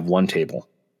just have one table.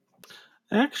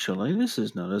 Actually, this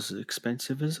is not as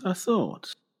expensive as I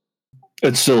thought.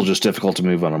 It's still just difficult to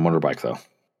move on a motorbike, though.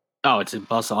 Oh, it's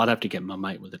impossible. I'd have to get my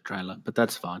mate with a trailer, but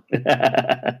that's fine.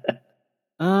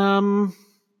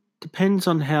 Depends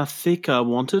on how thick I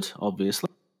want it, obviously.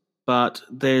 But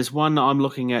there's one I'm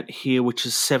looking at here, which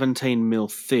is 17 mil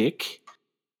thick.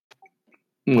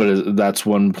 What is it? That's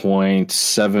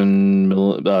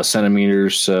 1.7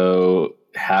 centimeters, so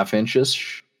half inches.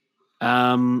 Is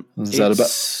that about?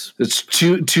 It's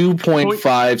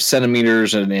 2.5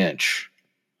 centimeters an inch.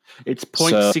 It's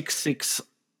 0.66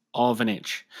 of an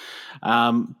inch.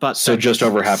 But so just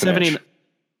over half an inch.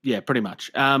 Yeah, pretty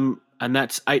much. And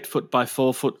that's 8 foot by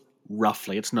 4 foot,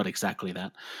 roughly. It's not exactly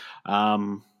that.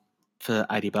 For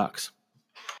 $80.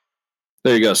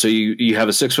 There you go. So you have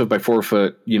a 6 foot by 4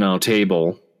 foot,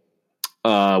 table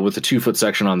with a 2 foot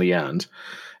section on the end.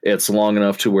 It's long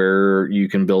enough to where you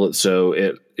can build it so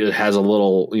it it has a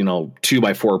little,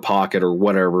 2x4 pocket or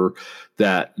whatever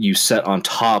that you set on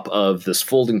top of this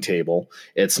folding table.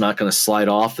 It's not going to slide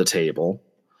off the table,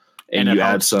 and you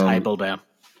add some table down.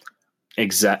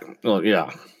 Well,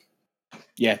 yeah.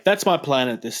 Yeah, that's my plan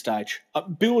at this stage.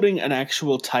 Building an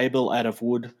actual table out of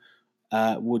wood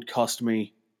would cost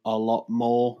me a lot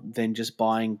more than just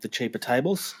buying the cheaper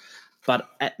tables. But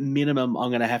at minimum, I'm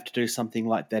going to have to do something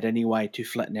like that anyway to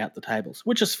flatten out the tables,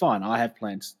 which is fine. I have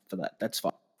plans for that. That's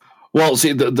fine. Well,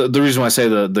 see, the reason why I say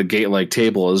the gate-like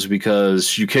table is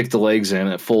because you kick the legs in,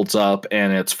 it folds up,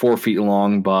 and it's 4 feet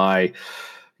long by,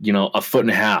 a foot and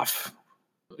a half,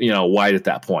 wide at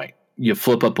that point. You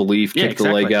flip up a leaf, kick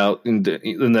the leg out, and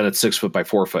then it's 6 foot by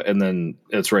 4 foot, and then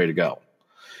it's ready to go.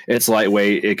 It's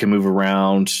lightweight. It can move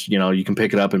around. You can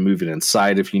pick it up and move it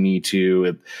inside if you need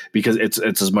to, because it's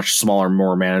a much smaller,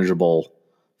 more manageable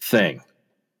thing,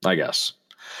 I guess.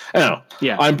 I don't know.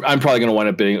 Yeah, I'm probably going to wind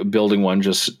up building one.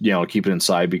 Just keep it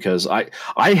inside because I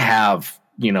have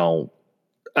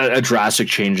a drastic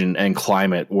change in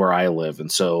climate where I live,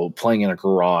 and so playing in a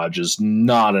garage is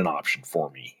not an option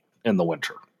for me in the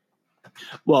winter.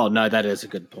 Well, no, that is a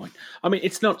good point. I mean,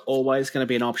 it's not always going to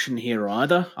be an option here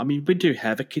either. I mean, we do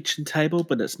have a kitchen table,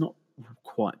 but it's not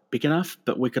quite big enough.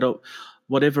 But we could,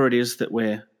 whatever it is that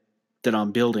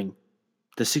I'm building,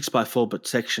 the 6x4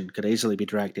 section could easily be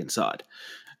dragged inside.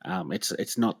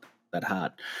 It's not that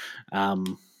hard.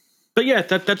 But yeah,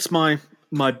 that's my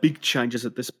big changes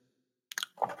at this.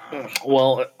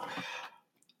 Well,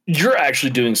 you're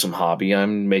actually doing some hobby.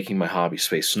 I'm making my hobby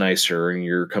space nicer, and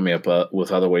you're coming up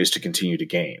with other ways to continue to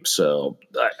game. So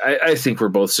I think we're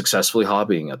both successfully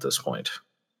hobbying at this point.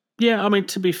 Yeah, I mean,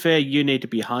 to be fair, you need to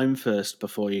be home first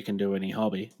before you can do any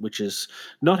hobby, which is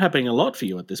not happening a lot for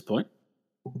you at this point.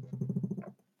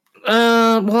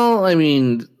 Well, I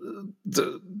mean,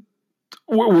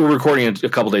 we're recording a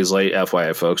couple days late,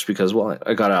 FYI, folks, because, well,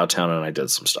 I got out of town and I did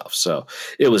some stuff, so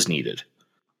it was needed.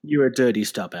 You're a dirty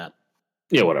stop out.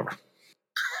 Yeah, whatever.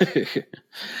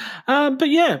 But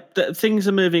yeah, things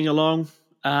are moving along.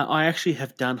 I actually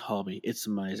have done hobby. It's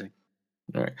amazing.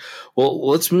 All right. Well,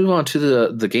 let's move on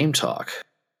to the game talk.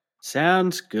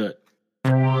 Sounds good.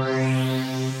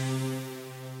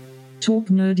 Talk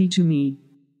nerdy to me.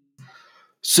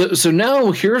 So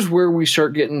now here's where we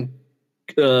start getting,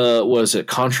 was it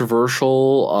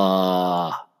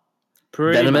controversial,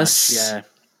 venomous? Much,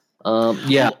 yeah.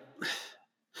 Yeah.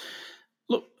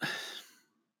 Look,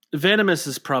 venomous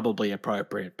is probably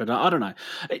appropriate, but I don't know.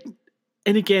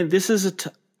 And again, this is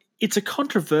it's a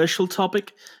controversial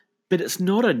topic, but it's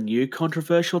not a new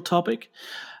controversial topic.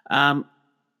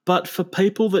 But for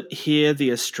people that hear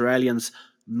the Australians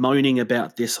moaning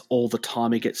about this all the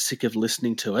time and get sick of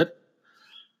listening to it,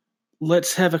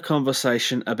 let's have a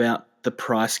conversation about the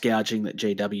price gouging that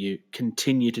GW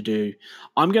continue to do.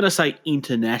 I'm going to say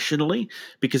internationally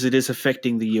because it is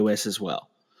affecting the US as well.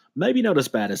 Maybe not as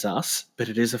bad as us, but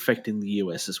it is affecting the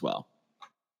US as well.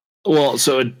 Well,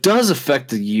 so it does affect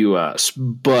the US,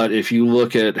 but if you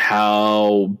look at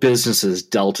how businesses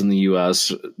dealt in the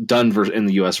US, done in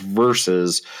the US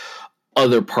versus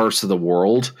other parts of the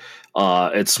world,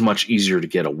 it's much easier to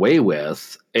get away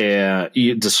with,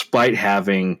 despite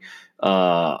having,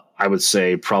 I would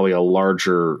say, probably a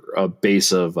larger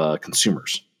base of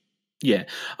consumers. Yeah.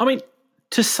 I mean,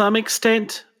 to some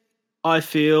extent, I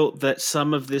feel that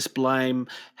some of this blame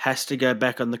has to go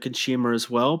back on the consumer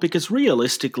as well, because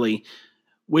realistically,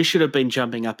 we should have been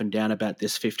jumping up and down about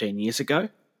this 15 years ago.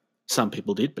 Some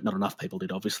people did, but not enough people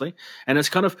did, obviously. And it's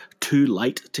kind of too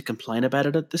late to complain about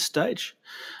it at this stage.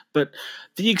 But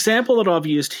the example that I've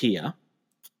used here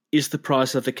is the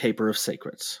price of the Keeper of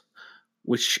Secrets,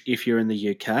 which, if you're in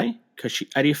the UK, costs you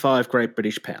 85 Great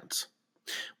British pounds,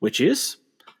 which is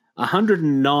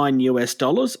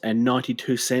 $109 and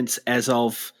 92 cents as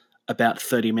of about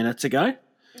 30 minutes ago.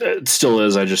 It still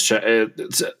is. I just checked.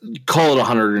 Call it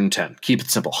 110. Keep it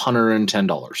simple.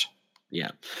 $110.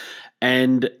 Yeah.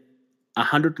 And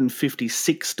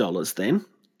 $156 then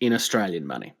in Australian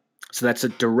money. So that's a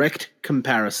direct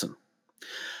comparison.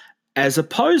 As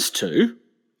opposed to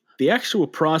the actual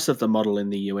price of the model in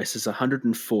the US is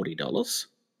 $140.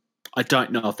 I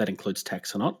don't know if that includes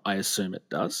tax or not. I assume it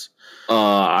does.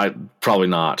 I probably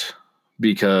not,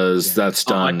 because that's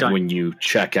done when you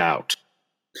check out.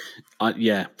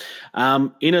 Yeah.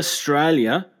 In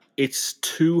Australia, it's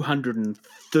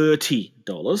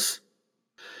 $230,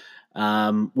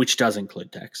 which does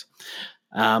include tax.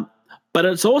 But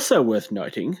it's also worth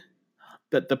noting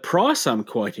that the price I'm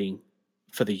quoting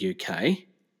for the UK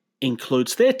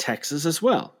includes their taxes as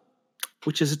well,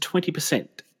 which is a 20%.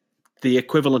 The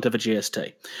equivalent of a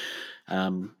GST,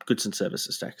 goods and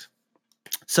services tax.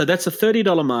 So that's a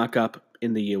 $30 markup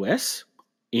in the US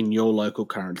in your local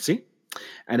currency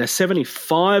and a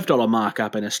 $75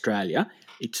 markup in Australia.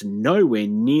 It's nowhere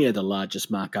near the largest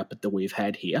markup that we've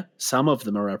had here. Some of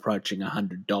them are approaching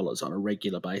 $100 on a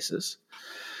regular basis.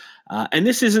 And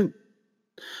this isn't...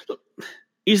 Look,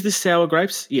 is this sour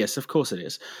grapes? Yes, of course it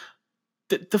is.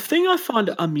 The thing I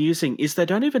find amusing is they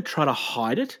don't even try to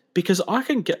hide it, because I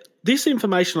can get... This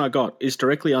information I got is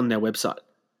directly on their website.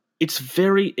 It's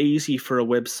very easy for a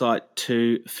website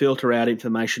to filter out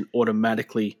information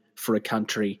automatically for a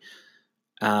country,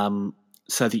 so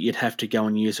that you'd have to go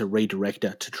and use a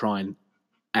redirector to try and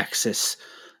access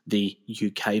the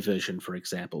UK version, for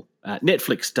example.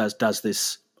 Netflix does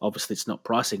this. Obviously, it's not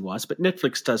pricing wise, but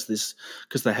Netflix does this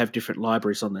because they have different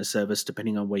libraries on their service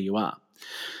depending on where you are.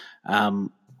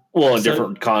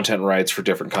 Different content rights for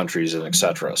different countries and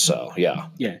etc. So yeah.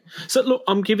 So look,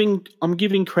 I'm giving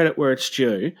credit where it's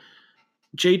due.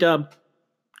 GW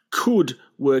could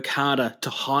work harder to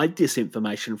hide this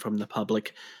information from the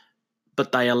public,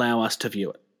 but they allow us to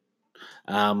view it.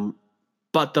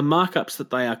 But the markups that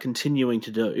they are continuing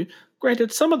to do,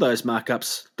 granted, some of those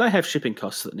markups, they have shipping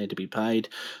costs that need to be paid,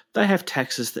 they have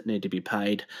taxes that need to be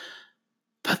paid,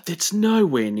 but it's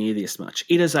nowhere near this much.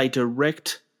 It is a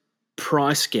direct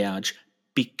price gouge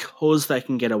because they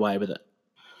can get away with it.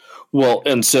 Well,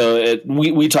 and so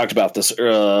we talked about this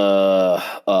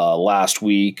last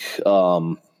week.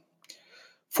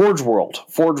 Forge World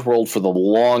for the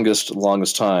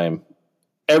longest time,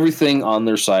 everything on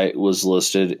their site was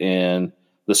listed in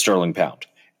the sterling pound.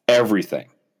 Everything.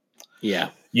 Yeah.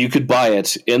 You could buy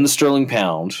it in the sterling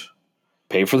pound,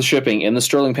 pay for the shipping in the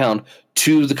sterling pound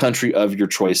to the country of your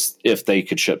choice if they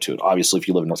could ship to it. Obviously, if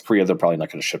you live in North Korea, they're probably not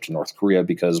going to ship to North Korea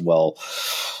because, well,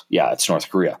 yeah, it's North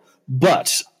Korea.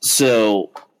 But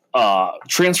so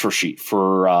transfer sheet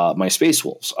for my Space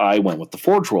Wolves, I went with the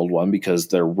Forge World one because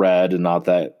they're red and not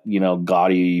that,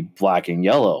 gaudy black and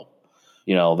yellow,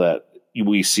 that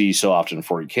we see so often in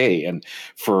 40K. And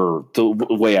for the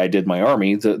way I did my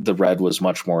army, the red was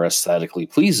much more aesthetically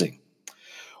pleasing.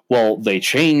 Well, they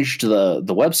changed the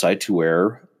website to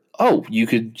where, you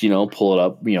could, pull it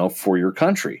up, for your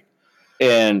country.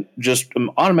 And just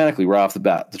automatically right off the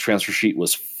bat, the transfer sheet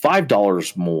was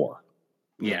 $5 more.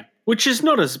 Yeah, which is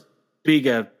not as big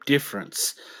a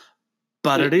difference,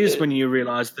 but it is when you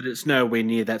realize that it's nowhere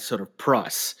near that sort of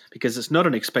price because it's not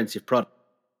an expensive product.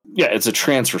 Yeah, it's a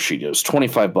transfer sheet. It was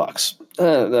 $25.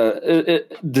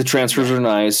 The transfers are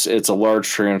nice. It's a large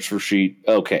transfer sheet.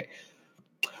 Okay.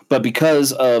 But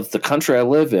because of the country I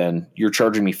live in, you're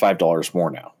charging me $5 more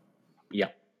now. Yeah.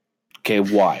 Okay,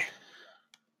 why?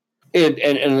 And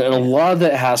a lot of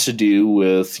that has to do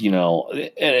with,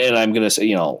 and I'm going to say,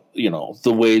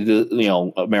 the way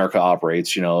that, America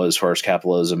operates, as far as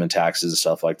capitalism and taxes and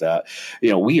stuff like that.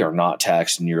 We are not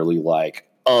taxed nearly like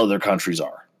other countries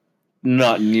are.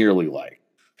 Not nearly like.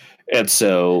 And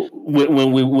so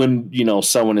when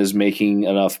someone is making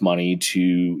enough money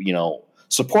to,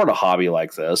 support a hobby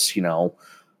like this,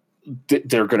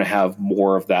 they're going to have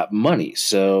more of that money.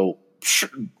 So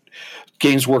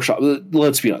Games Workshop,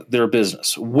 let's be honest, they're a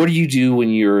business. What do you do when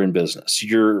you're in business?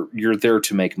 You're there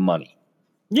to make money.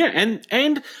 Yeah,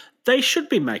 and they should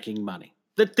be making money.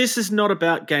 That this is not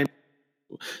about game.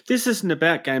 This isn't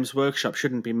about Games Workshop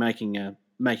shouldn't be making a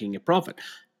profit.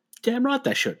 Damn right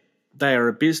they should. They are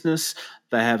a business.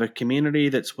 They have a community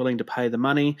that's willing to pay the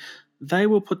money. They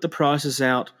will put the prices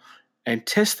out and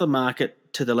test the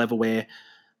market to the level where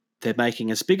they're making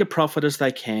as big a profit as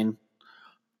they can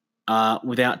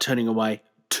without turning away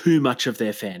too much of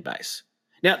their fan base.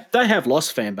 Now, they have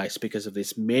lost fan base because of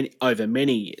this over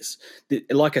many years.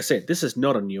 Like I said, this is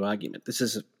not a new argument. This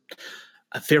is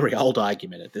a very old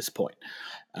argument at this point.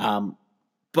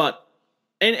 But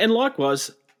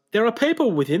likewise, there are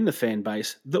people within the fan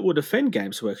base that will defend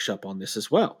Games Workshop on this as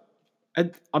well.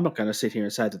 And I'm not going to sit here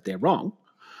and say that they're wrong.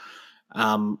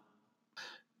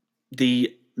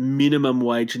 The minimum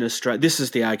wage in Australia, this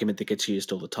is the argument that gets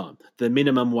used all the time. The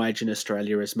minimum wage in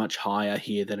Australia is much higher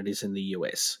here than it is in the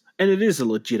US. And it is a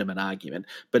legitimate argument,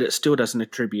 but it still doesn't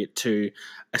attribute to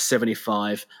a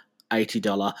 $75,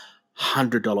 $80,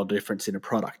 $100 difference in a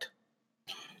product.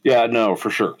 Yeah, no, for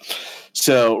sure.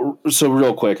 So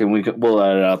real quick, and we'll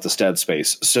add it out the stat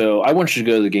space. So I want you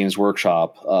to go to the Games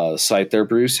Workshop site there,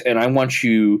 Bruce, and I want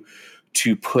you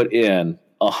to put in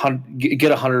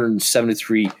get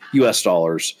 $173 US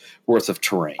worth of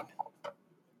terrain.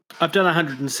 I've done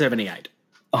 178.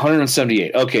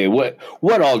 178. Okay, what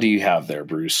all do you have there,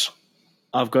 Bruce?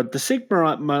 I've got the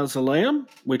Sigmarite Mausoleum,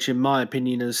 which in my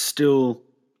opinion is still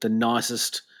the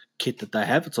nicest kit that they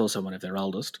have. It's also one of their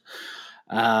oldest.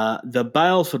 the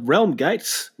Baleford Realm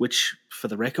Gates, which, for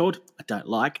the record, I don't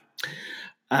like,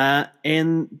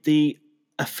 and the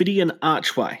Ophidian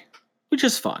Archway, which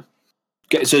is fine.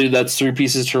 Okay, so that's 3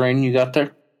 pieces of terrain you got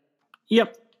there?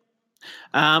 Yep.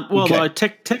 Though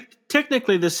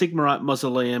technically the Sigmarite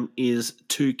Mausoleum is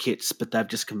 2 kits, but they've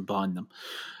just combined them.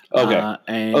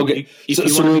 Okay. If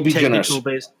you want to be technical,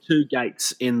 there's 2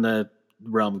 gates in the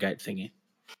Realm Gate thingy.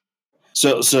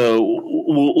 So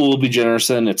we'll be generous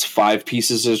then. It's 5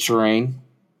 pieces of terrain?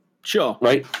 Sure.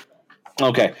 Right?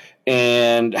 Okay.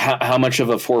 And how much of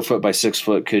a 4 foot by 6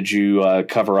 foot could you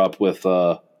cover up with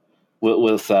that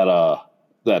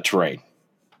terrain?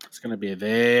 It's going to be a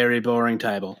very boring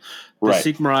table. The right.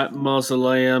 Sigmarite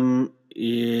Mausoleum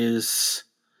is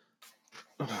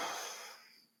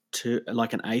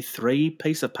like an A3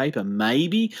 piece of paper,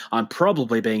 maybe. I'm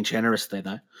probably being generous there,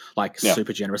 though.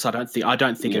 Super generous. I don't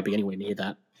think it'd be anywhere near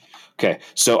that. Okay,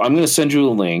 so I'm going to send you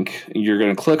a link. You're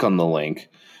going to click on the link.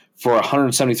 For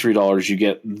 $173, you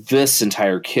get this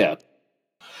entire kit.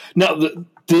 Now,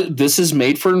 this is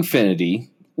made for Infinity,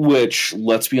 which,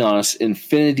 let's be honest,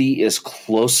 Infinity is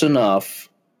close enough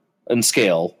in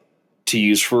scale to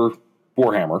use for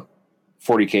Warhammer,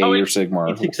 40K or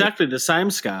Sigmar. It's exactly the same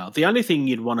scale. The only thing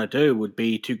you'd want to do would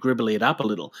be to gribbly it up a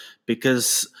little,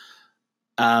 because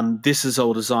this is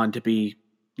all designed to be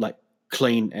like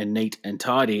clean and neat and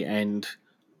tidy, and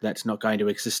that's not going to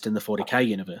exist in the 40K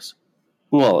universe.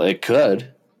 Well, it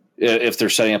could, if they're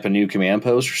setting up a new command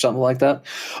post or something like that.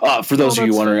 For those of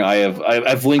you wondering,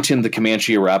 I've linked in the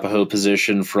Comanche Arapaho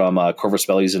position from Corvus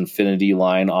Belli's Infinity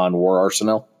line on War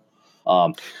Arsenal.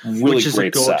 Really Which is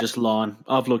great a gorgeous set. line.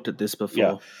 I've looked at this before.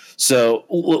 Yeah. So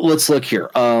let's look here.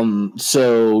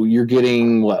 So you're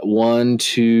getting what? 1,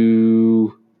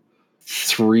 2,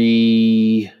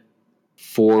 3,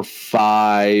 4,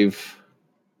 5,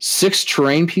 6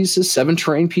 terrain pieces, 7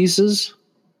 terrain pieces,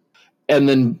 and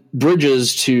then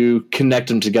bridges to connect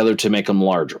them together to make them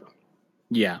larger.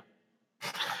 Yeah.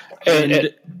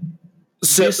 And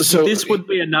this would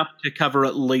be enough to cover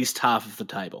at least half of the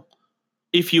table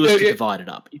if you were to divide it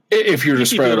up. If you're to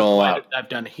spread it all out. They've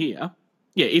done here.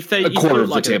 Yeah, if they quarter of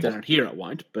the they've table. done it here, it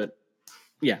won't. But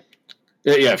yeah.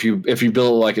 Yeah, if you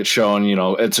build it like it's shown,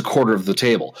 it's a quarter of the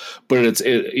table. But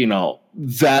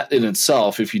that in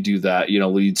itself, if you do that,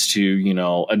 leads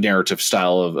to a narrative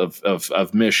style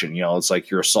of mission. It's like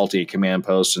you're assaulting a command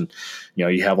post, and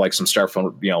you have like some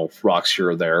Starfront rocks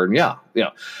here or there, and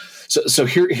So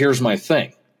here's my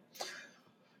thing.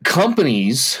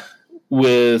 Companies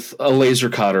with a laser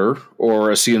cutter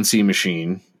or a CNC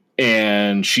machine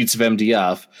and sheets of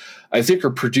MDF, I think,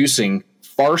 are producing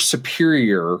far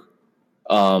superior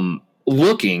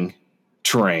looking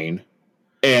terrain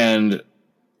and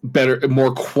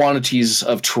more quantities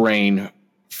of terrain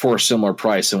for a similar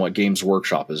price than what Games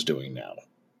Workshop is doing now.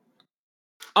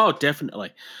 Oh,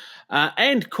 definitely.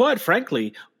 And quite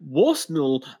frankly,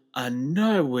 Warsenal are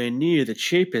nowhere near the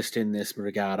cheapest in this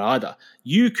regard either.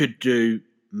 You could do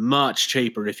much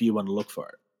cheaper if you want to look for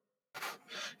it.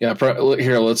 Yeah,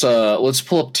 here, let's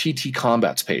pull up TT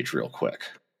Combat's page real quick,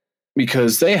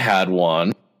 because they had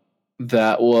one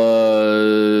that was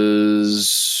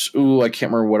I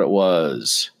can't remember what it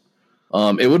was.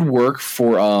 It would work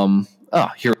for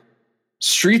here,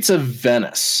 Streets of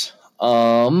Venice.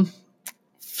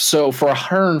 So for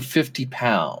 150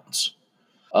 pounds,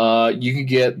 you could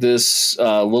get this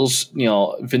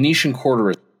little Venetian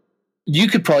quarter. You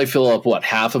could probably fill up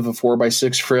half of a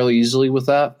 4x6 fairly easily with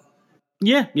that.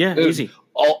 Yeah, easy.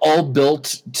 All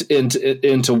built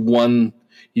into one,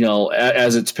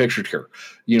 as it's pictured here,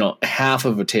 half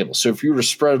of a table. So if you were to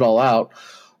spread it all out,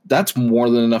 that's more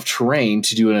than enough terrain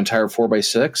to do an entire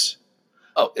 4x6.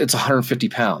 Oh, it's 150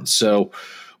 pounds. So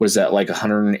what is that, like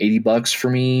 $180 for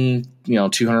me?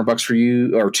 $200 for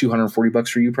you, or $240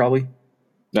 for you, probably.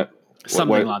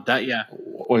 Something like that, yeah.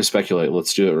 Why speculate?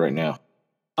 Let's do it right now.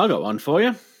 I'll got one for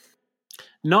you.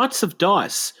 Knights of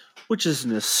Dice, which is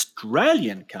an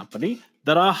Australian company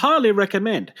that I highly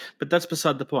recommend, but that's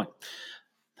beside the point.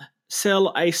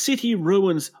 Sell a City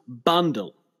Ruins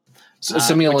bundle.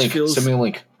 Send me a link. Send me a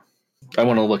link. I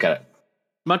want to look at it.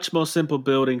 Much more simple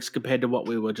buildings compared to what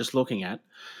we were just looking at.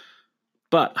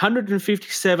 But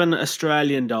 157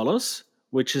 Australian dollars,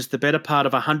 which is the better part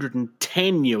of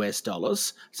 110 US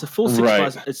dollars. It's a full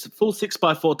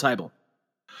 6x4 table.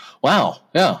 Wow.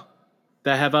 Yeah.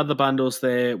 They have other bundles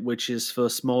there, which is for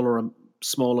smaller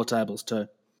tables too.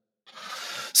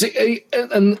 See,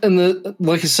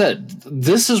 like I said,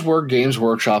 this is where Games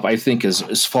Workshop, I think,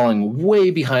 is falling way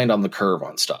behind on the curve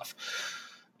on stuff.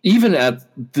 Even at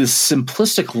the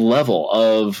simplistic level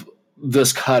of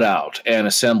this cutout and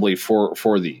assembly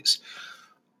for these,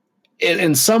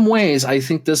 in some ways, I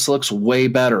think this looks way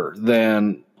better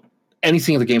than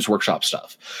anything of the Games Workshop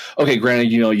stuff. Okay,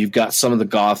 granted, you've got some of the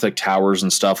Gothic towers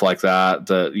and stuff like that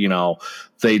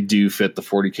they do fit the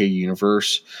 40K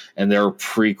universe, and they're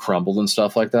pre-crumbled and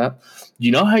stuff like that. You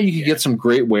know how you could get some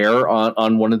great wear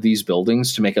on one of these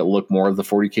buildings to make it look more of the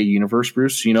 40K universe,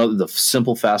 Bruce? You know the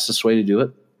simple, fastest way to do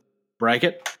it? Break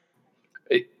it?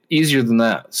 Easier than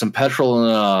that. Some petrol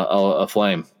and a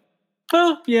flame.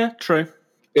 Oh, yeah, true.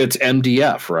 It's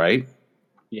MDF, right?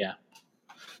 Yeah.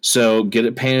 So get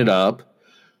it painted up,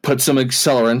 put some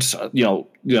accelerant,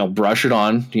 brush it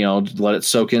on, let it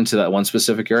soak into that one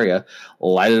specific area,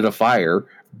 light it a fire,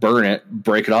 burn it,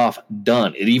 break it off,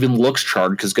 done. It even looks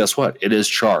charred because guess what? It is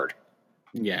charred.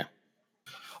 Yeah.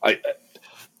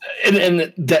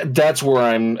 That's where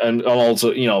I'm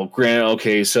also, granted,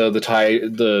 okay, so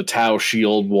the Tau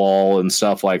shield wall and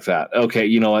stuff like that. Okay,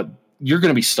 you know what? You're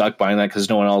going to be stuck buying that because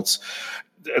no one else,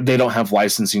 they don't have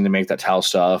licensing to make that Tau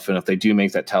stuff. And if they do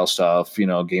make that Tau stuff,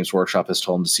 Games Workshop has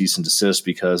told them to cease and desist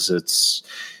because it's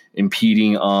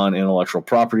impeding on intellectual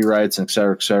property rights, et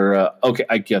cetera, et cetera. Okay,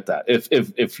 I get that.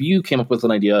 If you came up with an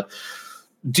idea,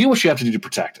 do what you have to do to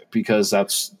protect it because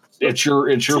it's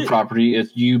your property.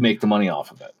 You make the money off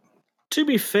of it. To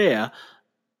be fair,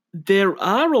 there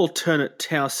are alternate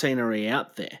Tau scenery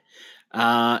out there.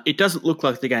 It doesn't look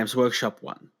like the Games Workshop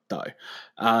one, though.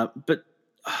 But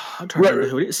I'm trying to remember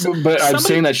who it is. But I'm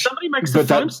saying that somebody makes the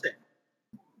foam stand.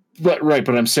 Right,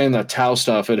 but I'm saying that Tau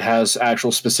stuff, it has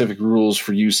actual specific rules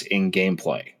for use in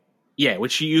gameplay. Yeah,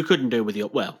 which you couldn't do with your...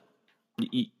 Well,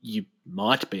 you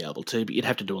might be able to, but you'd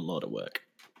have to do a lot of work.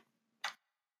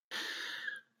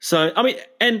 So, I mean,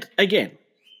 and again,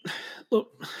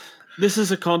 look, this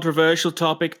is a controversial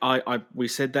topic. We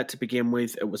said that to begin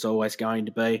with. It was always going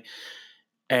to be.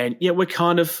 And yeah, we're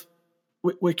kind of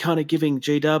giving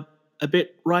G-Dub a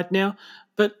bit right now.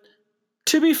 But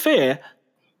to be fair,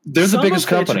 they're the biggest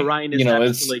company. Terrain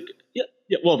is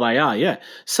well, they are, yeah.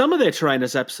 Some of their terrain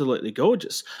is absolutely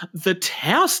gorgeous. The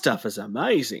Tau stuff is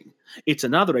amazing. It's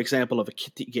another example of a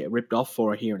kit that you get ripped off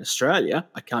for here in Australia.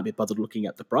 I can't be bothered looking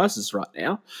at the prices right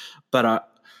now,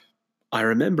 but I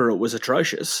remember it was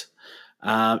atrocious.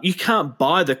 You can't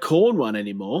buy the Khorne one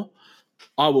anymore.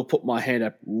 I will put my hand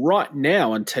up right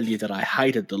now and tell you that I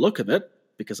hated the look of it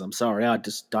because I'm sorry, I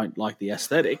just don't like the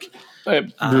aesthetic. Hey,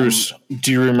 Bruce,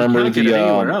 do you remember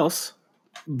anywhere else?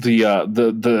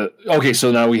 Okay,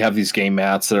 so now we have these game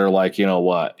mats that are like,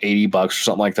 $80 or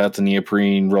something like that, the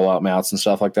neoprene rollout mats and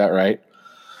stuff like that, right?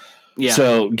 Yeah.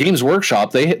 So Games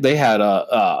Workshop, they had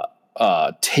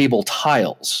table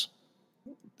tiles.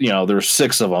 There's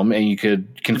 6 of them, and you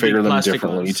could configure them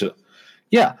differently.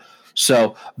 Yeah.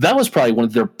 So that was probably one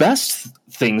of their best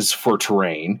things for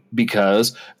terrain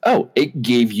because, it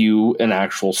gave you an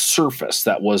actual surface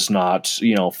that was not,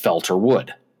 felt or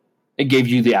wood. It gave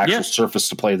you the actual surface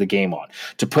to play the game on,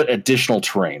 to put additional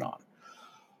terrain on.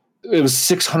 It was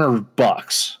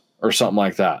 $600 or something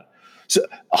like that. So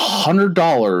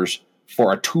 $100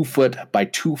 for a 2-foot by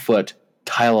 2-foot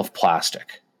tile of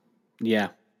plastic. Yeah.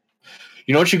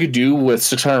 You know what you could do with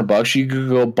 $600? You could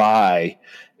go buy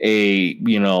a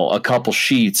couple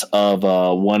sheets of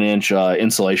 1-inch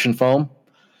insulation foam,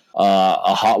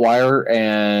 a hot wire,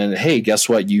 and hey, guess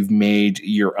what? You've made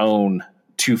your own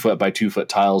 2-foot by 2-foot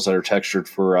tiles that are textured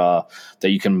for that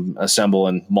you can assemble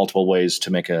in multiple ways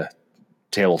to make a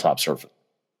tabletop surface.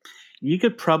 You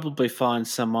could probably find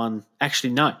someone.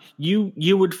 Actually, no.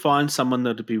 You would find someone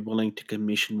that would be willing to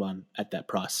commission one at that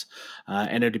price,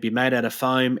 and it would be made out of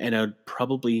foam, and it would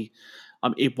probably.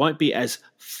 It won't be as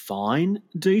fine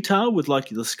detail with like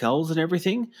the skulls and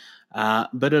everything,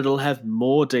 but it'll have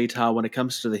more detail when it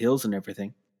comes to the hills and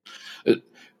everything.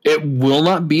 It will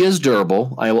not be as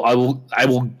durable. I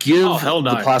will give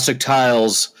the plastic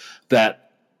tiles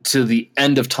that to the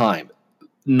end of time.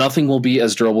 Nothing will be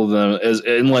as durable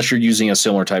unless you're using a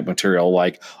similar type material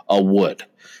like a wood.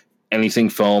 Anything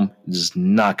foam is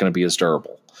not going to be as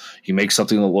durable. You make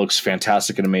something that looks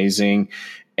fantastic and amazing,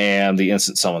 and the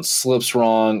instant someone slips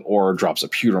wrong or drops a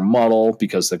pewter muddle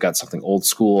because they've got something old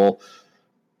school,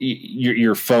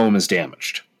 your foam is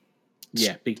damaged.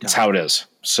 Yeah, big time. That's how it is.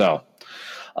 So,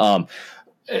 and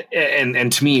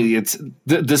to me,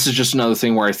 this is just another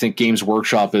thing where I think Games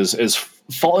Workshop is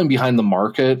falling behind the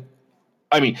market.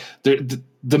 I mean, the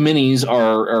minis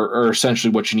are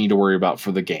essentially what you need to worry about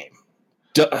for the game.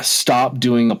 Stop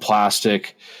doing a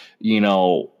plastic,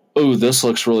 this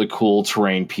looks really cool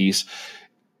terrain piece.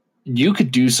 You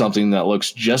could do something that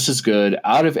looks just as good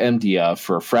out of MDF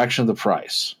for a fraction of the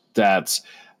price. That's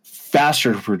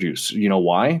faster to produce. You know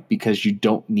why? Because you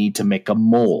don't need to make a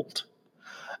mold.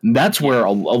 And that's where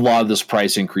a lot of this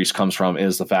price increase comes from,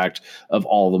 is the fact of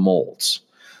all the molds.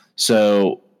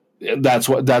 So that's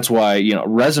why, you know,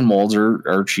 resin molds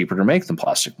are cheaper to make than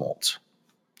plastic molds.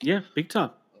 Yeah, big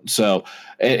time. So,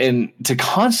 and to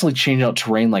constantly change out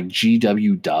terrain like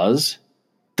GW does,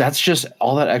 that's just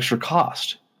all that extra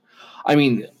cost. I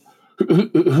mean,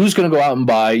 who's going to go out and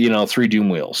buy, you know, 3 Doom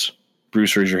wheels?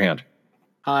 Bruce, raise your hand.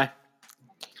 Hi.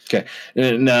 Okay.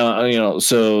 Now, you know,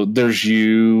 so there's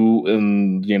you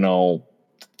and, you know,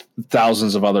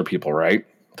 thousands of other people, right,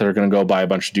 that are going to go buy a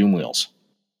bunch of Doom wheels.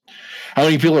 How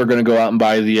many people are going to go out and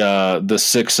buy the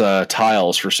 6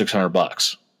 tiles for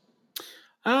 $600?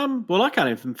 Well, I can't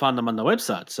even find them on the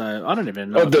website, so I don't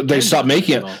even know. Oh, they stopped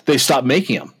making it. They stopped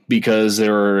making them because they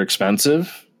were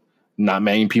expensive. Not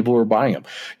many people were buying them.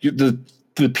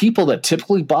 The people that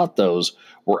typically bought those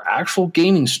were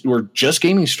just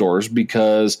gaming stores,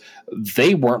 because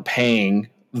they weren't paying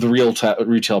the real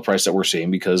retail price that we're seeing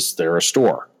because they're a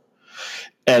store,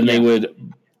 and they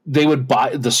would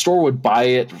buy, the store would buy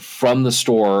it from the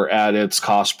store at its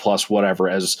cost plus whatever,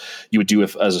 as you would do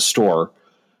as a store,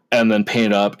 and then paint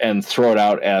it up and throw it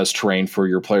out as terrain for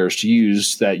your players to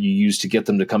use, that you use to get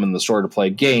them to come in the store to play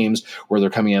games, where they're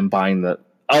coming in buying the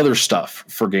other stuff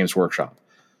for Games Workshop.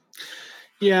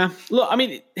 Yeah, look, I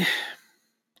mean,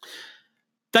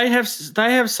 they have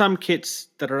some kits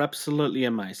that are absolutely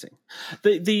amazing.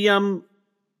 The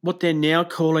what they're now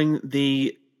calling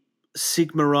the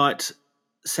Sigmarite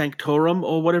Sanctorum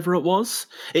or whatever it was.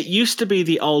 It used to be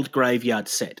the old Graveyard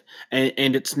set, and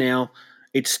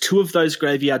it's 2 of those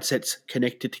Graveyard sets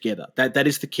connected together. That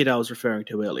is the kit I was referring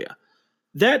to earlier.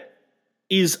 That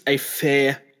is a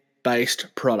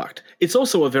fair-based product. It's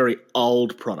also a very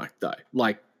old product, though.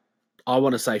 Like, I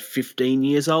want to say 15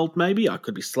 years old, maybe. I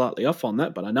could be slightly off on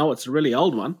that, but I know it's a really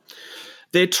old one.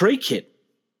 Their tree kit,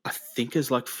 I think, is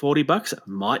like $40. It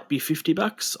might be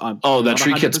 $50. That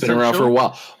tree kit's been around for a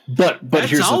while. But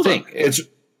here's the thing.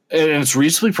 It's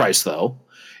reasonably priced, though.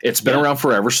 It's been around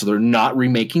forever, so they're not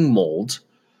remaking molds.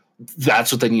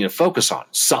 That's what they need to focus on.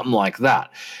 Something like that.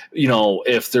 You know,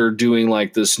 if they're doing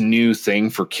like this new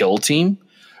thing for Kill Team,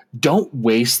 don't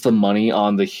waste the money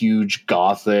on the huge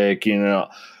Gothic, you know.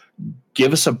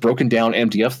 Give us a broken down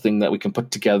MDF thing that we can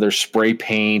put together, spray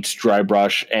paint, dry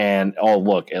brush, and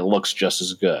it looks just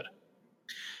as good.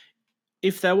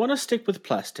 If they want to stick with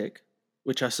plastic,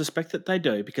 which I suspect that they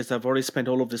do because they've already spent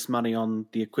all of this money on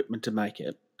the equipment to make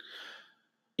it,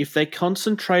 if they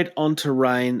concentrate on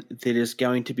terrain that is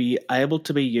going to be able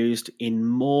to be used in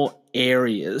more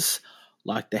areas,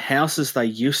 like the houses they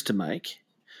used to make,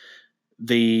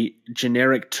 the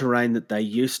generic terrain that they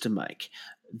used to make,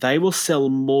 they will sell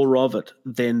more of it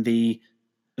than the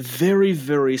very,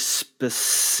 very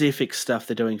specific stuff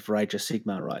they're doing for Age of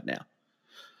Sigmar right now.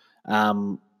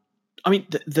 I mean,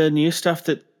 the new stuff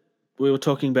that we were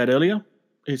talking about earlier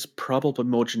is probably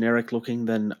more generic looking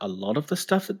than a lot of the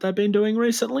stuff that they've been doing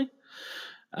recently.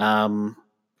 And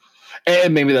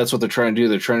maybe that's what they're trying to do.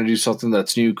 They're trying to do something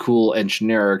that's new, cool, and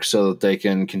generic so that they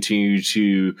can continue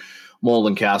to mold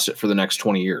and cast it for the next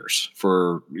 20 years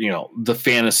for, you know, the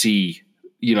fantasy,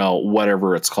 you know,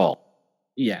 whatever it's called.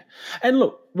 Yeah. And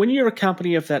look, when you're a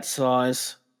company of that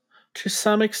size, to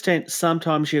some extent,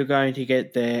 sometimes you're going to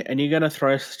get there and you're going to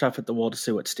throw stuff at the wall to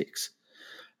see what sticks.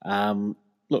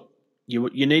 Look,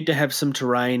 you need to have some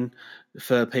terrain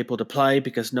for people to play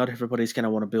because not everybody's going to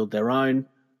want to build their own.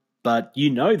 But you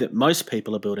know that most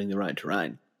people are building their own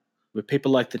terrain. With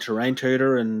people like the Terrain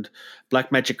Tutor and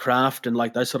Black Magic Craft and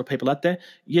like those sort of people out there,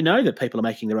 you know that people are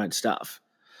making their own stuff.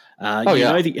 You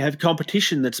know that you have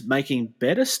competition that's making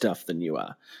better stuff than you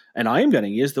are. And I am going to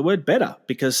use the word better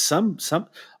because some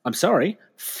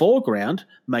Foreground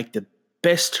make the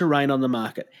best terrain on the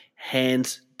market,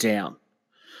 hands down.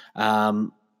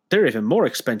 They're even more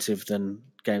expensive than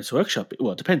Games Workshop.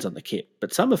 Well, it depends on the kit,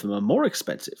 but some of them are more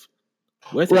expensive.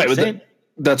 Right,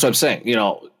 that's what I'm saying. You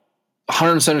know,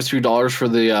 $173 for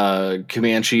the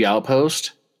Comanche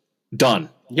Outpost, done.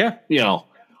 Yeah. You know,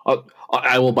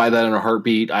 I will buy that in a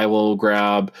heartbeat. I will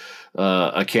grab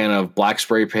a can of black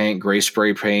spray paint, gray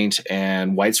spray paint,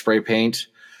 and white spray paint,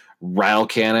 rattle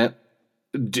can it,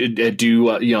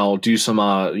 do some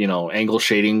angle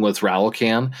shading with rattle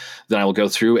can. Then I will go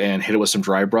through and hit it with some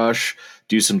dry brush,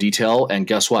 do some detail, and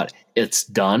guess what? It's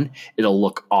done. It'll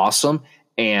look awesome,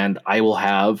 and I will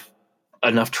have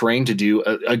enough terrain to do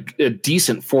a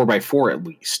decent 4x4 at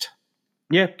least.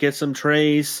 Yeah, get some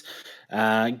trees,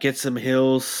 get some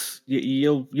hills.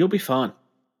 You'll be fine.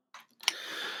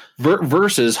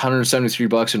 Versus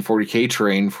 $173 and 40K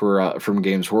terrain from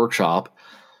Games Workshop.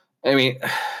 I mean,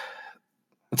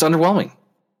 it's underwhelming.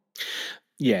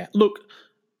 Yeah, look,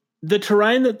 The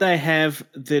terrain that they have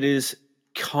that is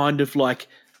kind of like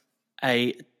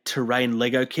a terrain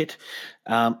Lego kit.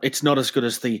 It's not as good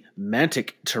as the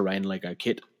Mantic terrain Lego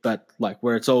kit, but like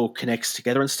where it's all connects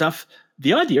together and stuff.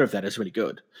 The idea of that is really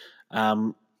good.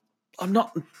 I'm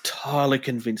not entirely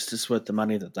convinced it's worth the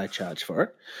money that they charge for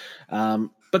it,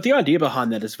 but the idea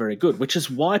behind that is very good, which is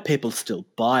why people still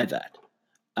buy that.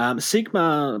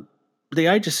 Sigma, the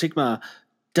Age of Sigma,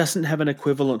 doesn't have an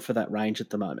equivalent for that range at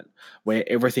the moment, where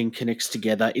everything connects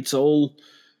together. It's all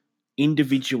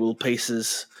individual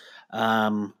pieces,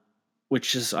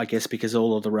 which is, I guess, because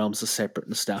all of the realms are separate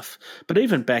and stuff. But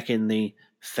even back in the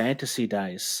fantasy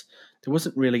days, there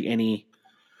wasn't really any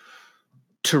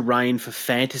terrain for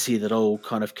fantasy that all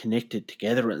kind of connected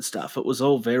together and stuff. It was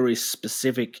all very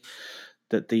specific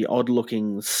that the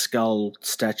odd-looking skull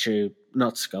statue,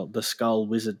 not skull, the skull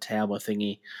wizard tower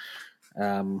thingy,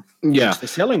 which they're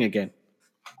selling again.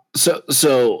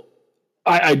 So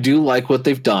I do like what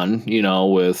they've done,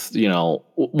 with,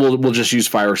 we'll just use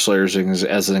Fire Slayers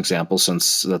as an example,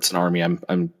 since that's an army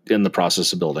I'm in the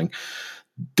process of building.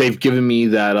 They've given me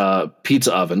that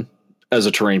pizza oven as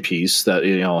a terrain piece that,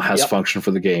 has function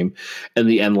for the game, and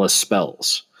the endless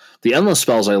spells. The endless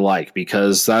spells I like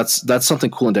because that's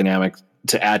something cool and dynamic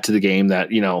to add to the game that,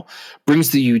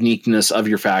 brings the uniqueness of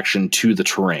your faction to the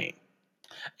terrain.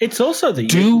 It's also the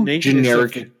uniqueness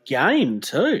of the game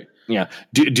too. Yeah,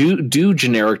 do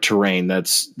generic terrain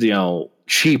that's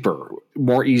cheaper,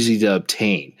 more easy to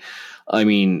obtain. I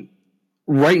mean,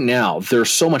 right now there's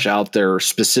so much out there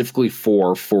specifically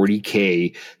for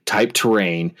 40K type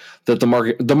terrain that the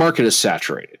market is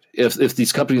saturated. If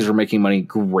these companies are making money,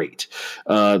 great.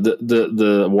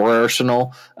 The War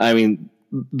Arsenal, I mean,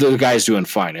 the guy's doing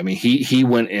fine. I mean, he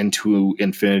went into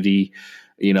Infinity.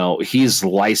 He's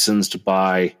licensed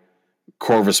by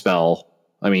Corvus Bell.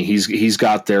 I mean, he's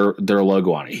got their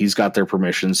logo on it. He's got their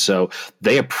permission, so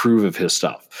they approve of his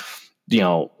stuff.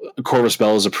 Corvus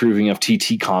Bell is approving of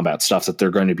TT Combat stuff that they're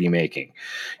going to be making.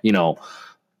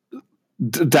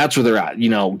 That's where they're at.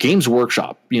 Games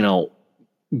Workshop.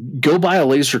 Go buy a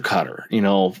laser cutter.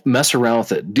 Mess around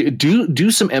with it. Do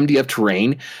some MDF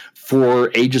terrain for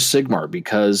Age of Sigmar,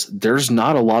 because there's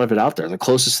not a lot of it out there. The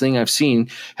closest thing I've seen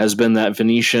has been that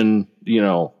Venetian.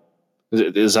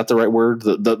 Is that the right word?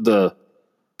 The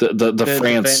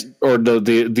France or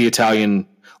the Italian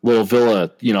little villa,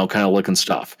 kind of looking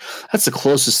stuff. That's the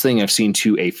closest thing I've seen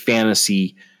to a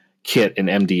fantasy kit in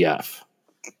MDF.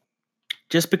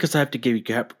 Just because I have to give you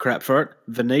crap for it,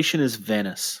 Venetian is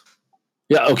Venice.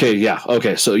 Yeah. Okay. Yeah.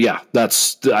 Okay. So yeah, that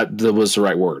was the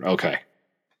right word. Okay.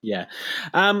 Yeah.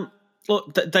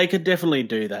 Look, they could definitely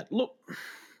do that. Look,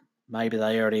 maybe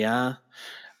they already are.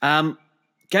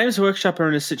 Games Workshop are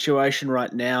in a situation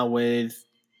right now with,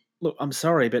 look, I'm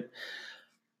sorry, but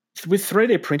with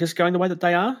 3D printers going the way that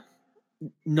they are,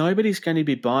 nobody's going to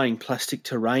be buying plastic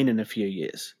terrain in a few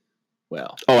years.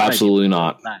 Well, absolutely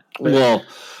not. Well,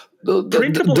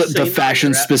 the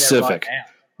fashion specific.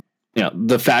 Right,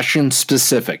 the fashion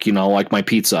specific, like my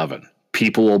pizza oven.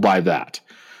 People will buy that.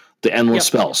 The endless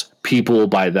spells. People will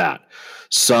buy that.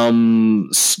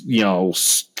 Some,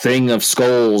 thing of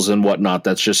skulls and whatnot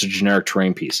that's just a generic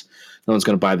terrain piece. No one's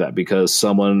going to buy that because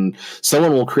someone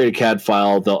will create a CAD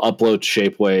file, they'll upload to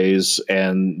Shapeways,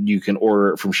 and you can order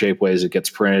it from Shapeways. It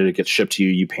gets printed, it gets shipped to you,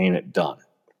 you paint it, done.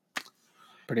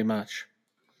 Pretty much.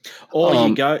 Or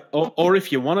you go, or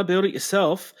if you want to build it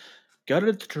yourself, go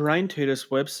to the Terrain Tutors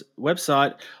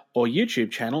website or YouTube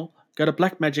channel. Go to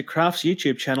Black Magic Crafts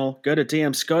YouTube channel. Go to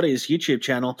DM Scotty's YouTube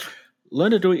channel.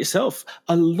 Learn to do it yourself.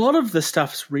 A lot of the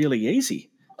stuff's really easy,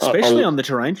 especially on the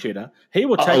Terrain Tutor. He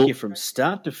will take you from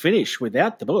start to finish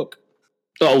without the book.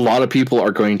 A lot of people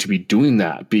are going to be doing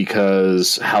that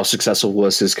because how successful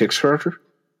was his Kickstarter?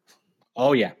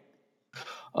 Oh yeah.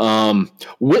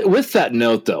 With that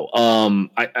note, though,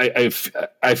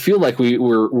 I feel like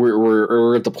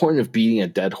we're at the point of beating a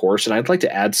dead horse, and I'd like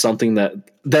to add something that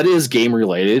is game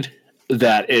related.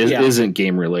 Isn't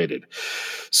game related.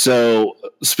 So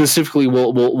specifically,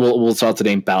 we'll talk the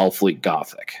name Battlefleet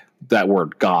Gothic. That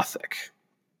word Gothic,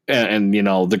 and the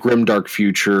grimdark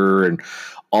future and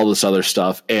all this other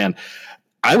stuff. And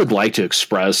I would like to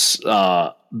express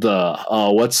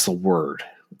what's the word?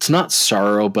 It's not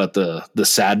sorrow, but the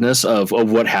sadness of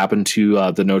what happened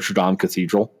to the Notre Dame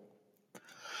Cathedral,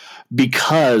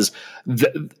 because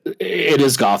it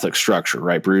is Gothic structure,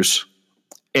 right, Bruce?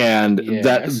 And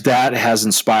yes. that has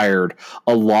inspired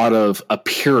a lot of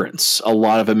appearance, a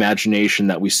lot of imagination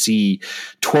that we see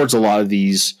towards a lot of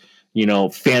these,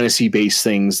 fantasy-based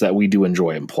things that we do enjoy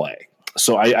and play.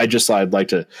 So I'd like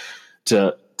to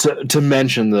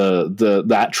mention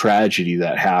that tragedy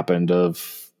that happened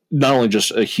of not only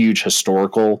just a huge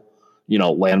historical,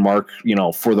 landmark,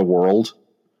 for the world,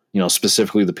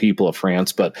 specifically the people of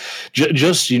France, but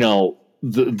just,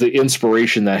 the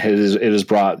inspiration that it has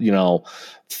brought,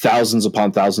 thousands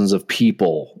upon thousands of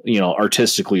people,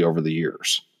 artistically over the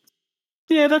years.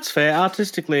 Yeah, that's fair.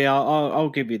 Artistically, I'll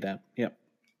give you that. Yep,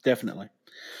 definitely.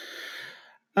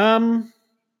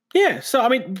 Yeah. So I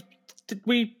mean,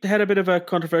 we had a bit of a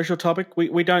controversial topic.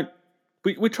 We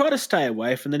try to stay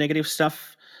away from the negative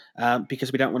stuff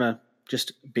because we don't want to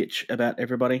just bitch about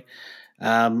everybody.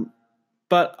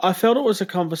 But I felt it was a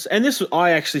conversation, and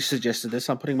I actually suggested this.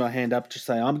 I'm putting my hand up to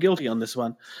say I'm guilty on this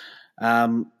one.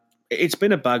 It's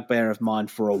been a bugbear of mine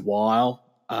for a while,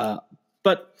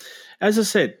 but as I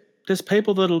said, there's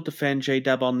people that'll defend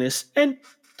GW on this, and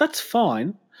that's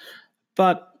fine.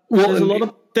 But there's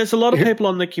a lot of people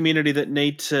on the community that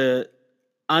need to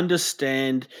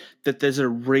understand that there's a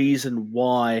reason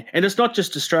why, and it's not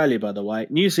just Australia, by the way.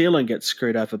 New Zealand gets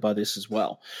screwed over by this as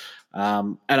well.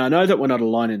 And I know that we're not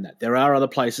alone in that. There are other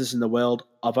places in the world.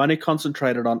 I've only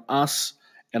concentrated on us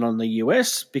and on the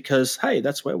US because, hey,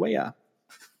 that's where we are.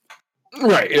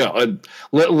 Right.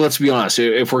 Let's be honest.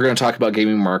 If we're going to talk about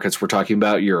gaming markets, we're talking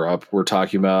about Europe. We're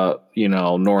talking about,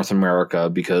 North America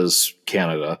because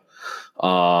Canada,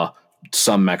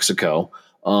 some Mexico,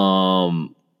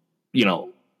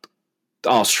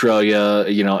 Australia,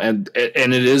 and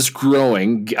it is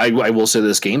growing. I will say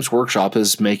this: Games Workshop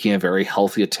is making a very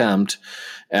healthy attempt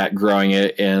at growing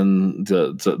it in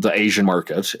the Asian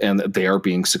market, and they are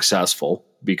being successful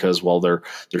because, well, they're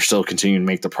still continuing to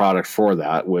make the product for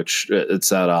that. Which it's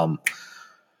that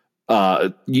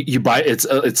you buy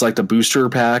it's like the booster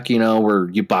pack, where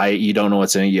you buy it, you don't know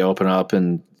what's in it, you open up,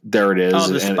 and there it is. Oh,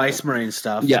 the Space Marine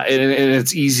stuff. Yeah, and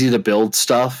it's easy to build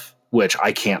stuff, which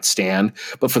I can't stand.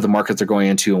 But for the market they're going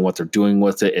into and what they're doing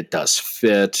with it, it does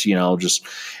fit, just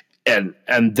and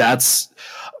that's,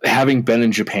 having been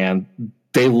in Japan,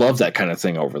 they love that kind of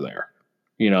thing over there.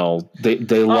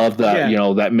 They love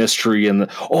that, that mystery and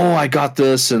I got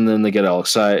this, and then they get all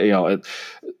excited.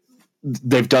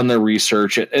 They've done their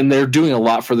research and they're doing a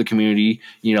lot for the community,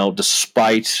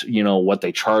 despite, what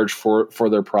they charge for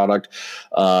their product.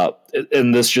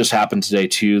 And this just happened today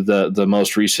too. The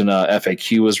most recent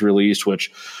FAQ was released,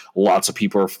 which lots of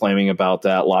people are flaming about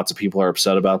that. Lots of people are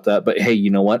upset about that, but hey, you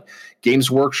know what?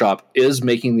 Games Workshop is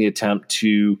making the attempt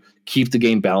to keep the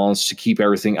game balanced, to keep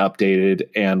everything updated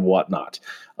and whatnot.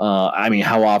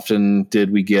 How often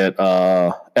did we get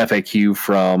FAQ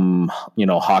from,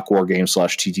 Hawk War Games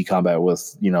 / TT Combat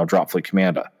with, Dropfleet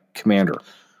Commander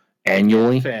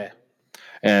annually? Fair.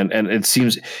 And it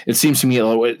seems to me,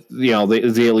 they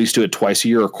at least do it twice a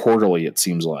year or quarterly. It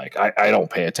seems like I don't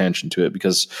pay attention to it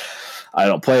because I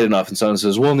don't play it enough. And someone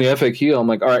says, well, in the FAQ, I'm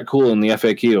like, all right, cool. In the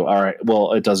FAQ. All right.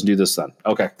 Well, it doesn't do this then.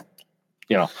 Okay.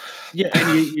 Yeah.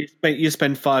 And you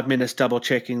spend 5 minutes double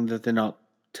checking that they're not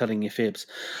telling you fibs.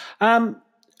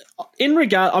 In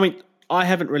regard, I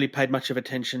haven't really paid much of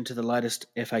attention to the latest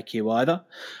FAQ either,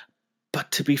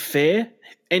 but to be fair,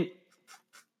 and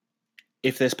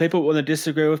if there's people who want to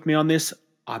disagree with me on this,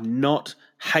 I'm not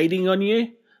hating on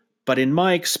you, but in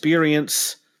my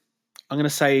experience, I'm going to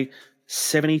say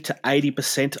 70 to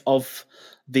 80% of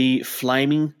the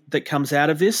flaming that comes out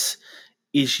of this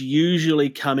is usually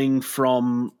coming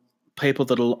from people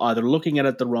that are either looking at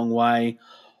it the wrong way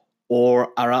or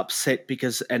are upset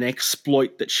because an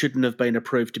exploit that shouldn't have been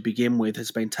approved to begin with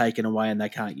has been taken away and they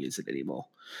can't use it anymore.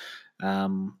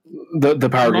 The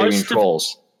power gaming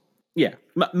trolls. Yeah,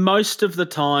 most of the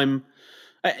time,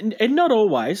 and not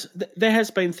always. There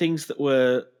has been things that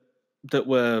were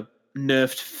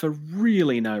nerfed for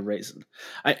really no reason.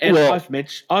 I've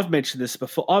mentioned this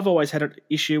before. I've always had an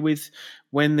issue with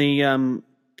when the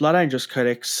Blood Angels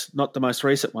Codex, not the most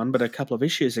recent one, but a couple of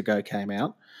issues ago came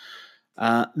out.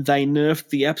 They nerfed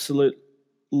the absolute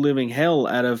living hell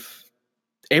out of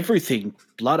everything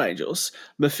Blood Angels.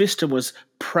 Mephiston was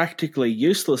practically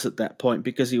useless at that point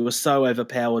because he was so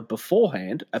overpowered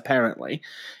beforehand, apparently,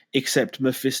 except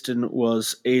Mephiston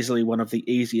was easily one of the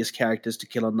easiest characters to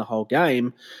kill in the whole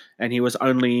game, and he was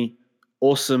only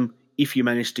awesome if you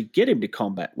managed to get him to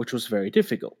combat, which was very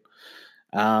difficult.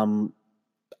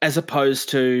 As opposed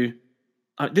to...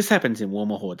 this happens in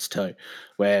Warhammer Hordes too,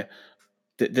 where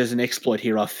there's an exploit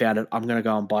here, I've found it, I'm going to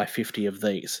go and buy 50 of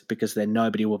these because then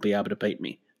nobody will be able to beat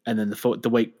me. And then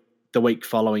the week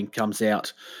following comes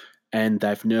out and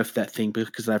they've nerfed that thing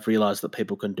because they've realized that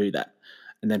people can do that.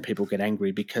 And then people get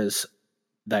angry because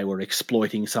they were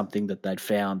exploiting something that they'd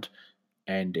found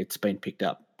and it's been picked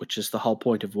up, which is the whole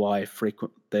point of why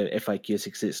the FAQs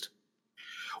exist.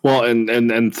 Well,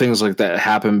 and things like that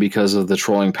happen because of the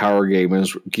trolling power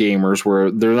gamers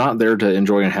where they're not there to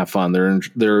enjoy and have fun. They're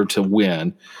there to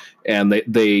win, and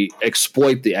they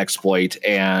exploit the exploit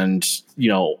and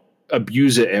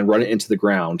abuse it and run it into the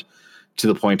ground to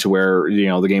the point to where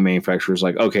the game manufacturer is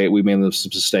like, okay, we made this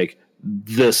mistake.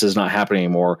 This is not happening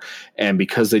anymore. And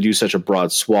because they do such a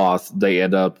broad swath, they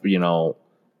end up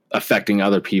affecting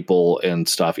other people and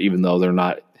stuff, even though they're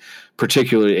not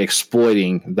particularly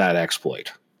exploiting that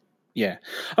exploit. Yeah.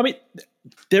 I mean,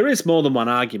 there is more than one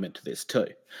argument to this too.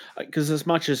 Because as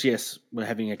much as, yes, we're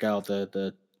having a go at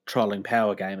the trolling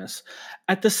power gamers,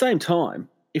 at the same time,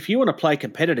 if you want to play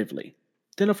competitively,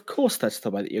 then of course that's the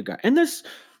way that you go. And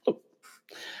look,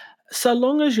 so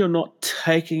long as you're not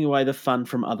taking away the fun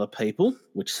from other people,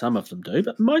 which some of them do,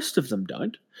 but most of them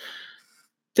don't,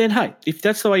 then hey, if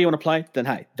that's the way you want to play, then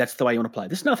hey, that's the way you want to play.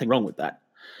 There's nothing wrong with that.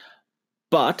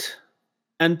 But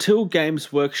until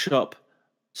Games Workshop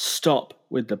stop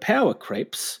with the power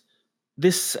creeps,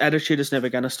 this attitude is never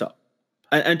going to stop.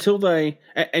 Until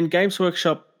and Games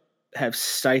Workshop have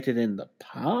stated in the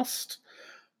past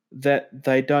that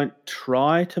they don't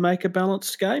try to make a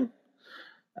balanced game.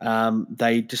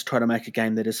 They just try to make a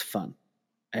game that is fun.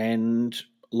 And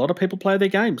a lot of people play their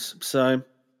games. So,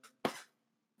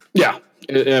 yeah,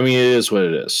 it is what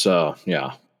it is. So,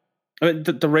 yeah. I mean,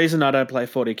 the reason I don't play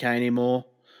 40k anymore,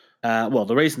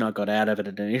 the reason I got out of it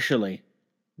initially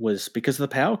was because of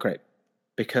the power creep.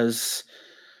 Because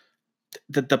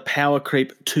the power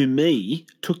creep, to me,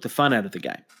 took the fun out of the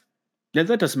game. Now,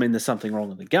 that doesn't mean there's something wrong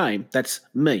with the game. That's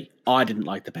me. I didn't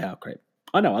like the power creep.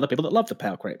 I know other people that love the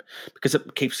power creep because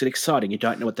it keeps it exciting. You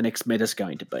don't know what the next meta is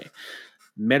going to be.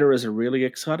 Meta is a really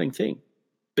exciting thing.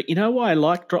 But you know why I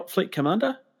like Dropfleet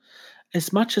Commander?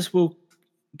 As much as we'll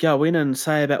go in and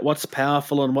say about what's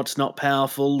powerful and what's not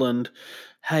powerful, and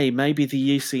hey, maybe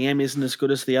the ECM isn't as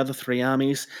good as the other three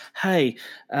armies. Hey,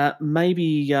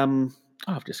 maybe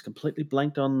I've just completely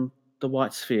blanked on the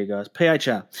White Sphere, guys.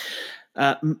 PHR.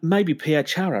 Maybe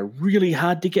PHR are really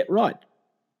hard to get right,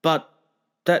 but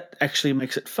that actually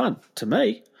makes it fun to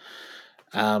me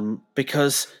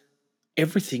because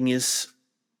everything is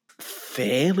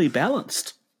fairly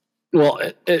balanced. Well,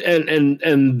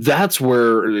 and that's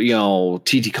where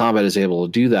TT Combat is able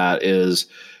to do that. Is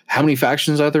how many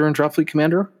factions are there in Dropfleet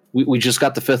Commander? We just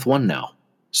got the 5th one now,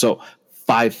 so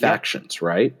 5 factions,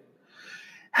 right?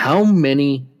 How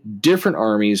many different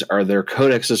armies are there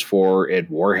codexes for in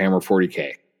Warhammer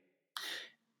 40k?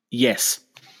 Yes.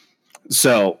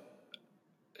 So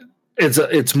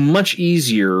it's much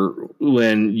easier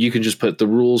when you can just put the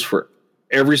rules for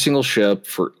every single ship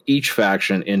for each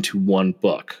faction into one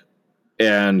book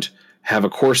and have a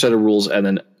core set of rules and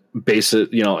then base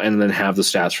it, and then have the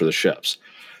stats for the ships.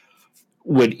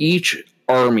 When each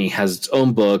army has its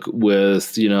own book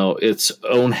with, its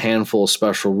own handful of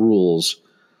special rules,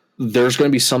 there's going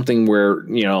to be something where,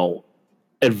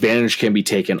 advantage can be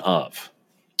taken of.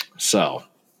 So,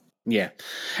 yeah.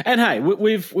 And hey,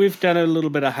 we've done a little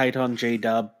bit of hate on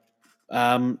G-Dub.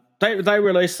 They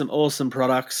released some awesome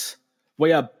products.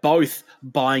 We are both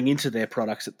buying into their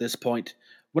products at this point.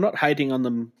 We're not hating on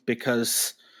them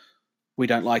because we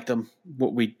don't like them.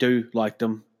 We do like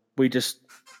them. We just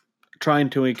trying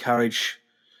to encourage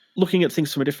looking at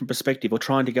things from a different perspective or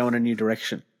trying to go in a new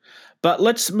direction. But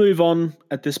let's move on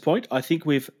at this point. I think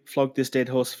we've flogged this dead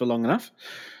horse for long enough.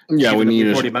 Yeah,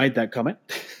 we've already made that comment.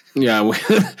 Yeah,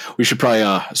 we should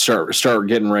probably start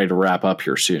getting ready to wrap up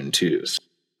here soon too.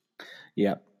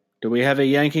 Yeah. Do we have a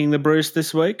Yanking the Bruce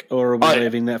this week, or are we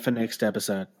leaving that for next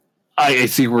episode? I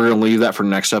think we're going to leave that for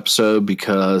next episode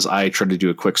because I tried to do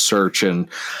a quick search, and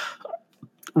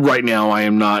right now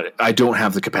I don't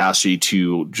have the capacity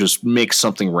to just make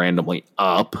something randomly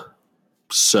up.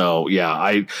 So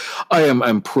yeah,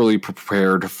 I'm pretty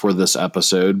prepared for this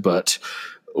episode, but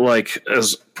like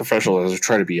as professional as I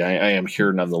try to be, I am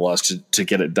here nonetheless to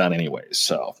get it done anyways.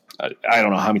 So I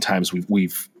don't know how many times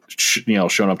we've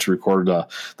shown up to record the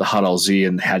Hot LZ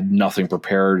and had nothing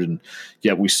prepared, and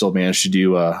yet we still managed to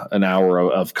do an hour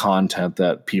of content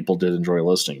that people did enjoy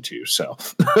listening to. So,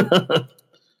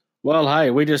 well, hey,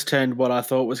 we just turned what I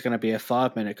thought was going to be a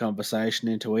 5-minute conversation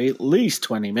into at least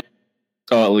 20 minutes.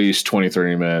 Oh, at least 20,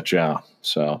 30 minutes, yeah.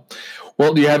 So,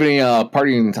 well, do you have any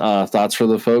parting thoughts for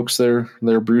the folks there,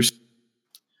 Bruce?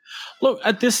 Look,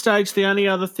 at this stage, the only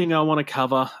other thing I want to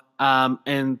cover,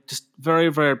 and just very,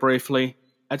 very briefly,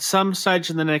 at some stage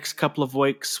in the next couple of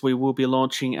weeks, we will be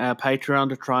launching our Patreon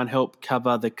to try and help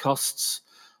cover the costs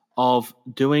of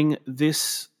doing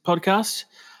this podcast.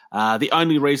 The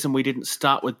only reason we didn't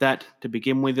start with that to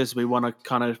begin with is we want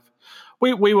to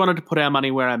we wanted to put our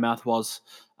money where our mouth was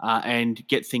and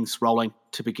get things rolling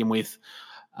to begin with.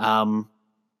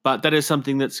 But that is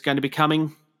something that's going to be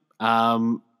coming.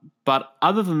 But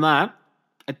other than that,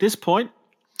 at this point,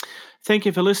 thank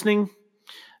you for listening.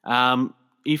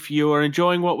 If you are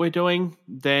enjoying what we're doing,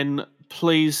 then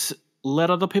please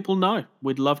let other people know.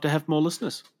 We'd love to have more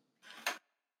listeners.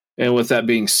 And with that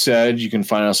being said, you can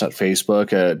find us at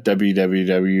Facebook at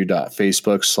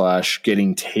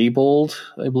www.facebook.com/gettingtabled,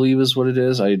 I believe is what it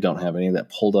is. I don't have any of that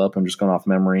pulled up. I'm just going off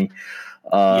memory.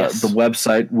 Yes. The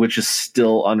website, which is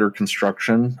still under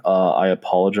construction, I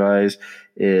apologize,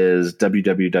 is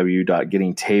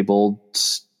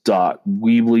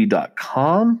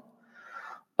www.gettingtabled.weebly.com.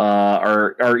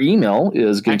 Our email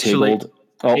is gettingtabled.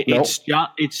 It's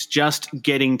just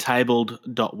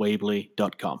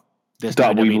gettingtabled.weebly.com. There's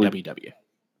no www.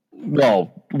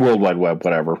 Well, World Wide Web,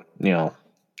 whatever.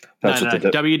 That's what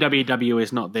www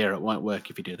is not there. It won't work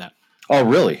if you do that. Oh,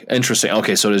 really? Interesting.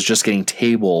 Okay, so it is just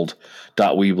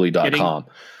gettingtabled.weebly.com.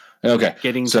 Okay.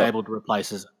 Getting tabled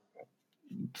replaces it.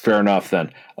 Fair enough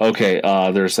then. Okay,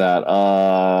 there's that.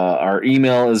 Our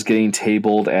email is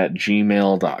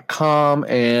gettingtabled@gmail.com,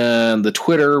 and the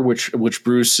Twitter, which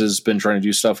Bruce has been trying to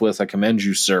do stuff with, I commend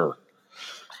you, sir.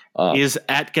 Is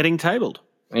at gettingtabled.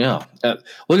 Yeah.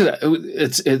 Look at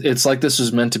that. It's like this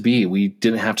was meant to be. We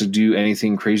didn't have to do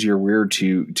anything crazy or weird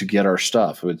to get our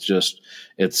stuff.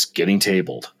 It's getting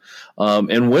tabled.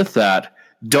 And with that,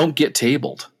 don't get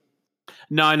tabled.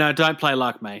 No, don't play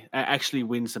like me. Actually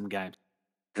win some games.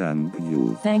 Thank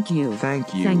you. Thank you.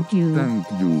 Thank you.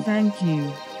 Thank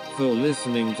you. For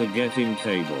listening to Getting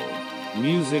Tabled.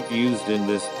 Music used in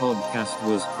this podcast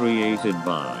was created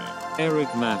by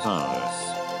Eric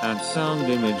Matthias at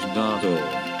soundimage.org.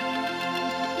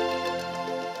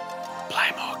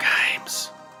 Play more games.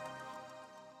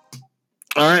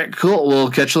 All right, cool.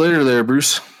 We'll catch you later there,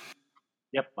 Bruce.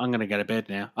 Yep, I'm going to go to bed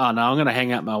now. Oh, no, I'm going to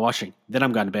hang out my washing. Then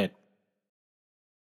I'm going to bed.